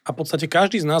riešiť a v podstate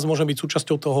každý z nás môže byť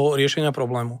súčasťou toho riešenia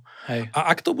problému. Hej. A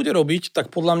ak to bude robiť,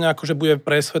 tak podľa mňa akože bude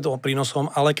pre svet prínosom,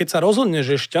 ale keď sa rozhodne,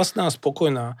 že je šťastná a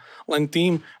spokojná len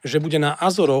tým, že bude na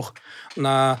Azoroch,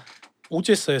 na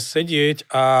útese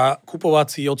sedieť a kupovať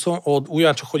si od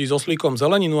uja, čo chodí so slíkom,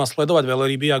 zeleninu a sledovať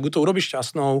veľryby, ak ju to urobí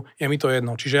šťastnou, je mi to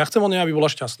jedno. Čiže ja chcem od nej, aby bola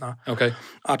šťastná. Okay.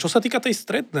 A čo sa týka tej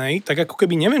strednej, tak ako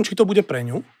keby neviem, či to bude pre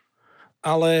ňu,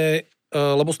 ale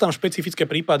lebo sú tam špecifické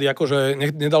prípady, akože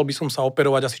nedal by som sa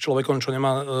operovať asi človekom, čo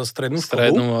nemá strednú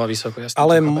a vysokú, jasne.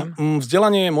 Ale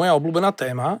vzdelanie je moja obľúbená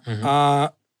téma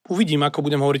a uvidím, ako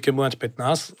budem hovoriť, keď budem mať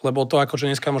 15, lebo to akože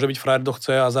dneska môže byť frajer, kto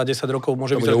chce a za 10 rokov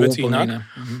môže byť veci inak.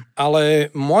 Ale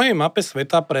v mojej mape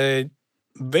sveta pre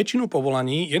väčšinu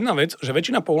povolaní, jedna vec, že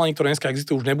väčšina povolaní, ktoré dneska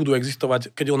existujú, už nebudú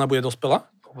existovať, keď ona bude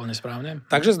dospelá. Úplne správne.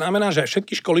 Takže znamená, že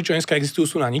všetky školy, čo dneska existujú,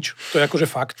 sú na nič. To je akože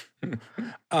fakt.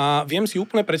 A viem si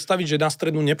úplne predstaviť, že na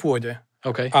strednú nepôjde.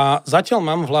 Okay. A zatiaľ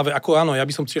mám v hlave, ako áno, ja by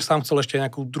som tiež sám chcel ešte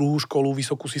nejakú druhú školu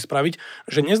vysokú si spraviť,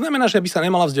 že neznamená, že by sa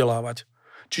nemala vzdelávať.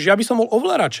 Čiže ja by som bol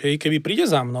oveľa radšej, keby príde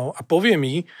za mnou a povie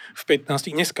mi v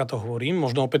 15, dneska to hovorím,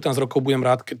 možno o 15 rokov budem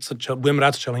rád, keď budem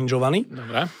rád challengeovaný.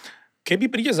 Dobre.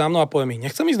 Keby príde za mnou a povie mi,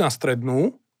 nechcem ísť na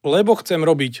strednú, lebo chcem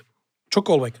robiť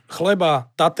čokoľvek. Chleba,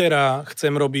 tatera,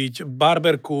 chcem robiť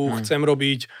barberku, chcem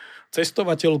robiť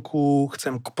cestovateľku,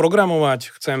 chcem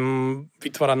programovať, chcem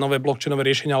vytvárať nové blockchainové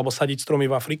riešenia alebo sadiť stromy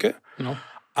v Afrike. No.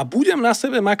 A budem na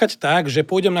sebe makať tak, že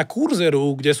pôjdem na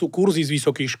Kurzeru, kde sú kurzy z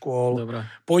vysokých škôl. Dobre.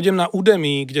 Pôjdem na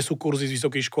Udemy, kde sú kurzy z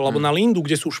vysokých škôl, alebo na Lindu,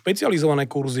 kde sú špecializované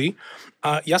kurzy.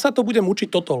 A ja sa to budem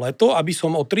učiť toto leto, aby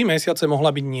som o 3 mesiace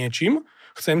mohla byť niečím.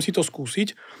 Chcem si to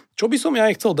skúsiť. Čo by som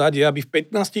ja aj chcel dať, je, aby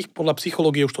v 15, podľa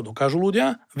psychológie už to dokážu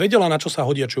ľudia, vedela, na čo sa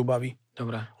hodí a čo ju baví.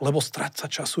 Dobre. Lebo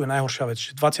strácať času je najhoršia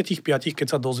vec. 25, keď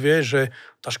sa dozvie, že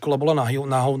tá škola bola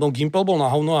na hovno, Gimpel bol na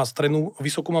hovno a strednú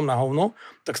vysokú mám na hovno,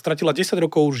 tak stratila 10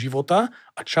 rokov života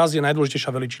a čas je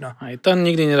najdôležitejšia veličina. Aj to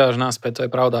nikdy nedáš naspäť, to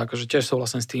je pravda. Akože tiež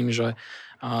súhlasím s tým, že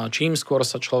čím skôr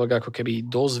sa človek ako keby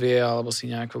dozvie alebo si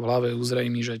nejako v hlave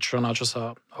uzrejmi, že čo na čo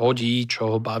sa hodí,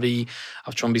 čo ho baví a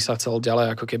v čom by sa chcel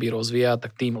ďalej ako keby rozvíjať,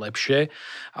 tak tým lepšie.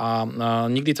 A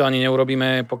nikdy to ani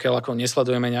neurobíme, pokiaľ ako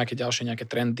nesledujeme nejaké ďalšie nejaké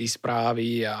trendy,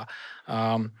 správy a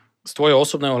z tvojho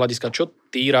osobného hľadiska, čo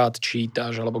ty rád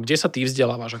čítaš, alebo kde sa ty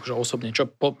vzdelávaš, akože osobne, čo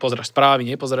pozeráš správy,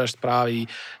 nepozeráš správy,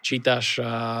 čítaš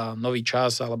Nový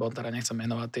čas, alebo teda nechcem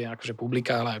menovať tie akože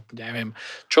publika, ale neviem,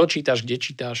 čo čítaš, kde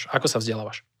čítaš, ako sa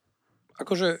vzdelávaš?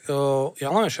 Akože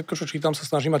ja hlavne všetko, čo čítam, sa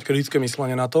snažím mať kritické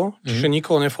myslenie na to, čiže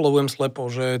nikoho nefollowujem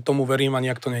slepo, že tomu verím a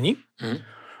nejak to není.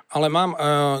 Ale mám,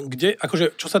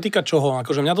 akože, čo sa týka čoho,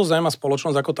 akože mňa to zaujíma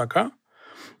spoločnosť ako taká.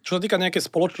 Čo sa týka nejaké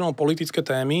spoločensko-politické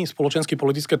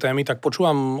témy, tak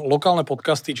počúvam lokálne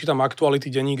podcasty, čítam aktuality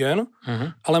denní Gen,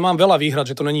 ale mám veľa výhrad,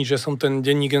 že to není, že som ten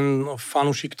denní Gen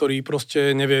fanúšik, ktorý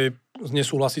proste nevie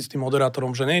nesúhlasiť s tým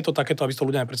moderátorom, že nie je to takéto, aby to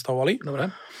ľudia nepredstavovali.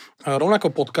 Dobre. Rovnako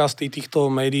podcasty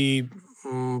týchto médií,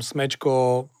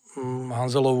 Smečko,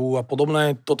 Hanzelovú a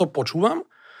podobné, toto počúvam,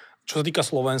 čo sa týka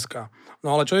Slovenska.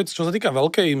 No ale čo sa týka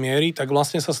veľkej miery, tak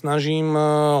vlastne sa snažím,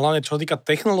 hlavne čo sa týka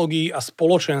technológií a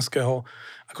spoločenského,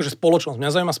 akože spoločnosť.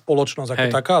 Mňa zaujíma spoločnosť ako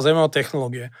taká a zaujíma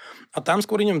technológie. A tam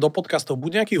skôr idem do podcastov,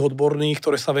 buď nejakých odborných,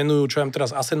 ktoré sa venujú, čo ja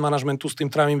teraz asset managementu, s tým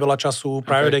trávim veľa času,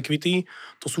 private equity,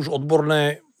 to sú už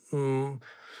odborné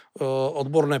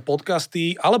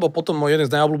podcasty, alebo potom môj jeden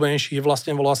z najobľúbenejších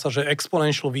vlastne volá sa, že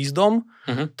Exponential Wisdom,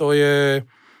 to je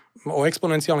o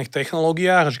exponenciálnych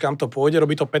technológiách, že kam to pôjde,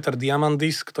 robí to Petra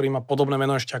Dendisa, ktorý má podobné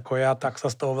meno ešte ako ja, tak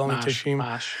sa z toho veľmi teším.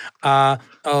 A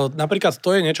napríklad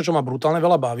to je niečo, čo ma brutálne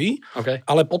veľa baví,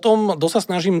 ale potom dosť sa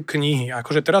snažím knihy.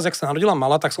 Akože teraz, jak sa narodila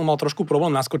malá, tak som mal trošku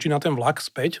problém naskočiť na ten vlak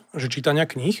späť, že čítania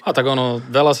kníh. A tak ono,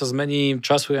 veľa sa zmení,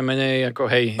 času je menej,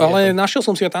 ako hej. Ale našiel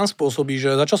som si aj tam spôsoby,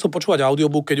 že začal som počúvať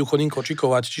audiobook, keď ju chodím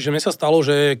kočikovať. Čiže mne sa stalo,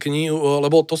 že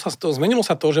lebo zmenilo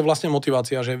sa to, že vlastne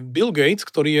motivácia, že Bill Gates,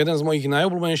 ktorý je jeden z mojich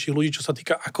najobľúbenejších ľudí, čo sa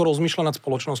týka, ako rozmýšľa nad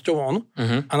spoločnosťou on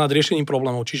a nad riešením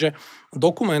problémov. Čiže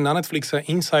dokument na Netflixe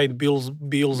Inside Bill's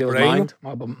Brain,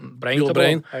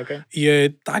 je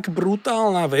tak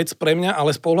brutálna vec pre mňa,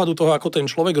 ale z pohľadu toho, ako ten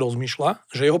človek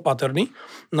rozmýšľa, že jeho patterny.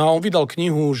 No a on vydal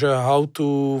knihu, že How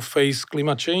to Face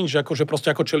Climate Change, akože proste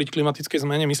ako čeliť klimatickej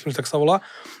zmene, myslím, že tak sa volá.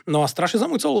 No a strašne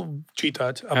som mu chcel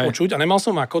čítať a počuť a nemal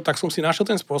som ako, tak som si našiel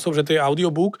ten spôsob, že to je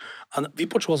audiobook a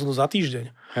vypočúval som to za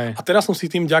týždeň. A teraz som si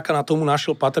tým vďaka na tomu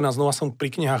našiel pattern a znova som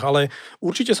pri knihách, ale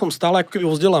určite som stále ako keby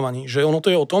vo vzdelávaní, že ono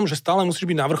to je o tom, že stále musíš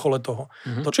byť na vrchole toho.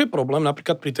 To, čo je problém,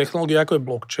 napríklad pri technológii, ako je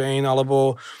blockchain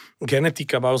alebo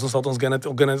genetika, bavil som sa o tom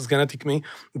s genetikmi,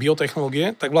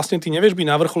 biotechnológie, tak vlastne ty nevieš byť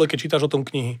na vrchole, keď čítaš o tom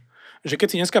knihy. Že keď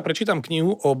si dneska prečítam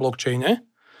knihu o blockchaine,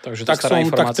 tak som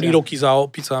tak 3 roky za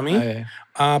opicami.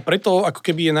 A preto ako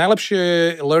keby je najlepšie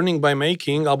learning by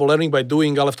making alebo learning by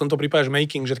doing, ale v tomto prípade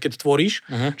making, že keď tvoríš,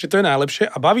 že to je najlepšie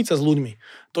a baviť sa s ľuďmi.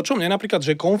 To, čo mne napríklad,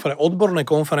 že odborné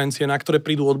konferencie, na ktoré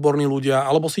prídu odborní ľudia,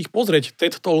 alebo si ich pozrieť,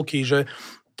 TED Talky, že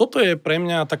toto je pre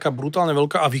mňa taká brutálne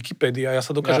veľká a Wikipédia. Ja sa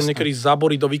dokážem niekedy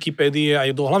zaboriť do Wikipédie a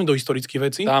hlavne do historických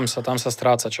vecí. Tam sa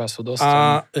stráca času dosť.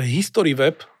 A History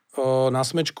Web na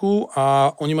Smečku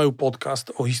a oni majú podcast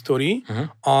o histórii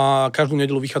a každú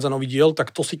nedeľu vychádza nový diel,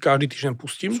 tak to si každý týždeň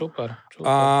pustím. Super.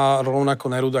 a rovnako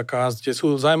Neruda Cast, kde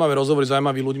sú zaujímavé rozhovory s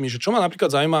zaujímaví ľuďmi, že čo ma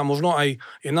napríklad zaujíma, možno aj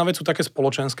jedna vec sú také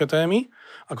spoločenské témy,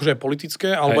 akože aj politické,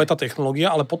 alebo aj tá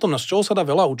technológia, ale potom z čoho sa dá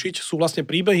veľa učiť, sú vlastne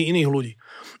príbehy iných ľudí.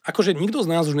 Akože nikto z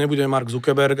nás už nebude Mark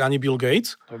Zuckerberg ani Bill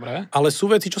Gates, dobre, ale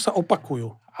sú veci, čo sa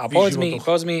opakujú. A povedz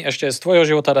mi ešte z tvojho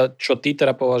života, čo ty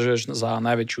teda považuješ za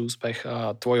najväčší úspech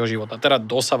tvojho života. Teda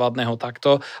dosavadného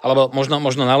takto, alebo možno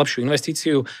najlepšiu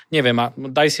investíciu. Neviem,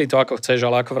 daj si to ako chceš,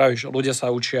 ale ako vravíš, ľudia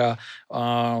sa učia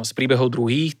z príbehov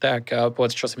druhých, tak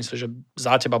povedz, čo si myslíš, že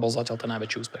za teba bol zatiaľ ten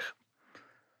najväčší úspech.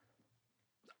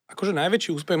 Akože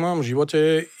najväčší úspech v mojom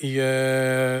živote je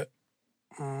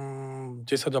 10,5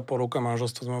 roka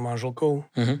manželstva s mojou manželkou.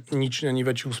 Nič není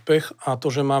väčší úspech. A to,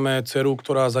 že máme dceru,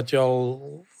 ktorá zatiaľ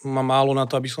má málo na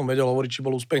to, aby som vedel hovoriť, či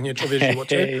bol úspech niečo v jej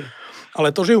živote. Ale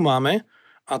to, že ju máme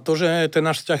a to, že ten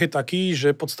náš vzťah je taký,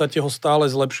 že v podstate ho stále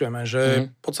zlepšujeme.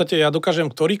 Že v podstate ja dokážem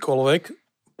ktorýkoľvek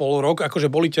pol rok, akože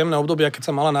boli temné obdobia, keď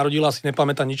sa mala narodila, si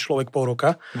nepamätá nič človek pol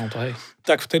roka. No to hej.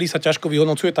 Tak vtedy sa ťažko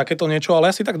vyhodnocuje takéto niečo, ale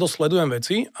ja si tak dosledujem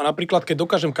veci a napríklad, keď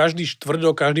dokážem každý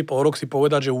štvrtok, každý pol rok si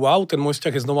povedať, že wow, ten môj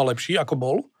vzťah je znova lepší, ako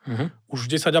bol, už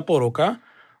 10,5 roka,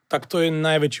 tak to je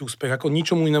najväčší úspech. Ako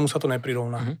ničomu inému sa to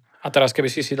neprirovná. A teraz,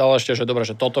 keby si dal ešte, že dobre,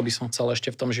 že toto by som chcel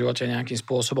ešte v tom živote nejakým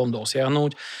spôsobom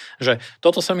dosiahnuť, že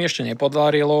toto sa mi ešte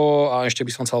nepodarilo a ešte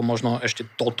by som chcel možno ešte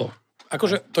toto.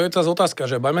 Akože to je tá otázka,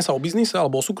 že bajme sa o biznise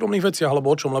alebo o súkromných veciach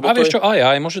alebo o čom. Lebo a vieš čo,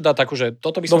 aj môže dať takú, že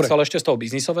toto by som chcel ešte z toho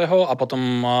biznisového a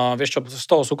potom, vieš čo, z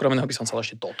toho súkromného by som chcel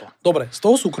ešte toto. Dobre, z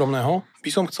toho súkromného by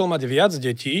som chcel mať viac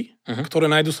detí,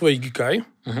 ktoré nájdu svoje ikigai.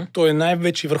 To je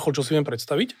najväčší vrchol, čo si viem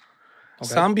predstaviť.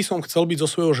 Okay. Sám by som chcel byť so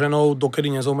svojou ženou,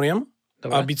 dokedy nezomriem.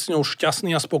 Dobre. A byť s ňou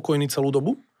šťastný a spokojný celú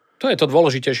dobu. To je to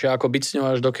dôležitejšie, ako byť s ňou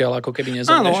až dokiaľ, ako keby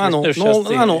nezomrieš.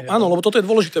 Áno, lebo toto je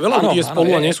dôležité. Veľa ľudí je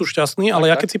spolu a nie sú šťastní, ale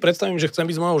ja keď si predstavím, že chcem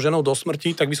byť s mojou ženou do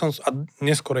smrti, tak by som, a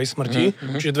neskorej smrti,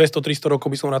 čiže 200-300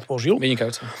 rokov by som rád požil.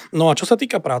 Vynikajúce. No a čo sa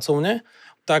týka pracovne,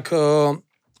 tak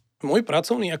môj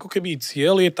pracovný ako keby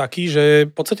cieľ je taký, že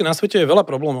v podstate na svete je veľa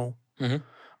problémov.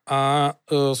 A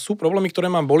sú problémy, ktoré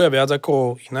mám bolia viac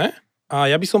ako iné. A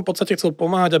ja by som v podstate chcel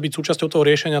pomáhať a byť súčasťou toho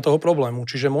riešenia toho problému.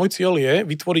 Čiže môj cieľ je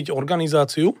vytvoriť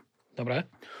organizáciu, dobre,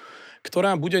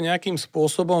 ktorá bude nejakým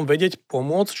spôsobom vedieť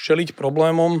pomôcť čeliť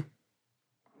problémom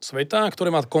sveta, ktoré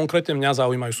ma konkrétne mňa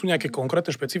zaujímajú. Sú nejaké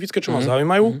konkrétne, špecifické, čo ma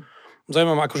zaujímajú.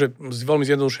 Zaujíma ma akože veľmi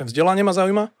zjednodušené vzdelanie ma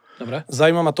zaujíma. Dobre.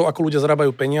 Zaujíma ma to, ako ľudia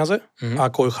zarábajú peniaze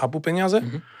a ako chápu peniaze.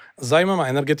 Zaujíma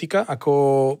ma energetika,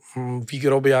 ako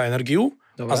vyrobia energiu.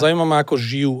 Dobre. A zaujíma ma, ako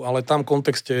žijú, ale tam v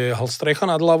kontexte je strecha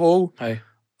nad hlavou,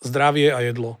 zdravie a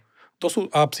jedlo. To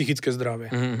sú a psychické zdravie.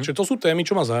 Čiže to sú témy,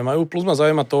 čo ma zaujímajú. Plus ma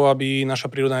zaujíma to, aby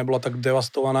naša príroda nebola tak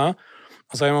devastovaná.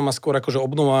 A zaujíma ma skôr akože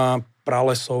obnova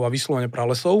pralesov a vyslovene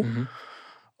pralesov.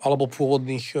 Alebo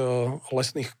pôvodných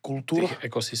lesných kultúr.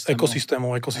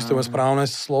 Ekosystémov je správne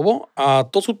slovo. A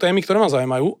to sú témy, ktoré ma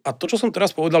zaujímajú. A to, čo som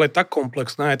teraz povedal, je tak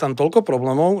komplexné, je tam toľko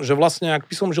problémov, že vlastne, ak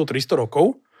by som žil 300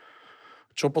 rokov,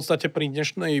 čo v podstate pri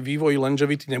dnešnej vývoji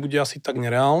longevity nebude asi tak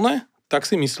nereálne, tak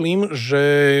si myslím, že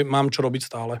mám čo robiť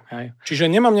stále. Čiže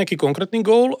nemám nejaký konkrétny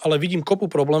goal, ale vidím kopu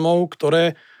problémov,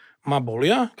 ktoré ma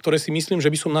bolia, ktoré si myslím,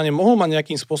 že by som na ne mohol mať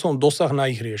nejakým spôsobom dosah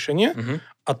na ich riešenie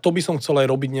a to by som chcel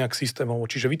aj robiť nejak systémovo.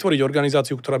 Čiže vytvoriť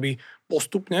organizáciu, ktorá by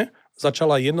postupne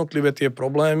začala jednotlivé tie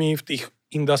problémy v tých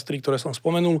industrii, ktoré som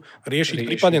spomenul, riešiť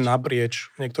prípadne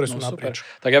naprieč. Niektoré sú naprieč.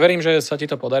 Super. Tak ja verím, že sa ti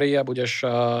to podarí a budeš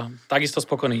takisto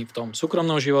spokojný v tom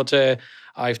súkromnom živote,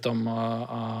 aj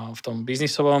v tom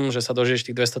biznisovom, že sa dožiješ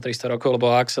tých 200-300 rokov,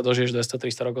 lebo ak sa dožiješ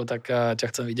 200-300 rokov, tak ťa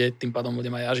chcem vidieť, tým pádom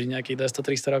budem aj ja žiť nejakých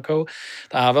 200-300 rokov.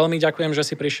 A veľmi ďakujem, že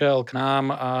si prišiel k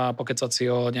nám a pokecať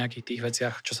si o nejakých tých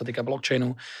veciach, čo sa týka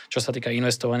blockchainu, čo sa týka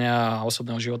investovania a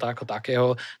osobného života ako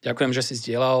takého. Ďakujem, že si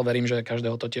zdieľal, verím, že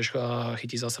každého to tiež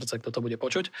chytí za srdce, kto to bude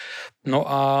počuť. No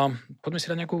a poďme si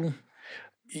dať nejakú...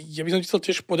 Ja by som ti chcel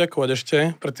tiež poďakovať ešte,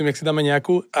 predtým, jak si dáme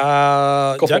nejakú.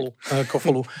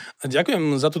 Kofolu.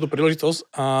 Ďakujem za túto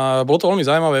príležitosť. A bolo to veľmi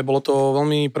zaujímavé, bolo to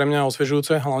veľmi pre mňa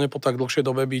osviežujúce, hlavne po tak dlhšej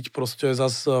dobe byť proste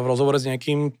zase v rozhovore s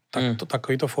niekým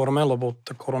takejto forme, lebo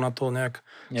tá korona to nejak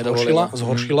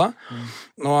zhoršila.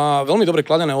 No a veľmi dobre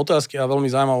kladené otázky a veľmi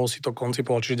zaujímavo si to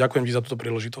koncipoval, čiže ďakujem ti za túto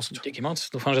príležitosť. Díky moc,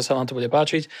 dúfam, že sa vám to bude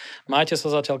páčiť. Majte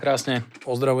sa zatiaľ krásne.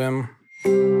 Pozdravujem.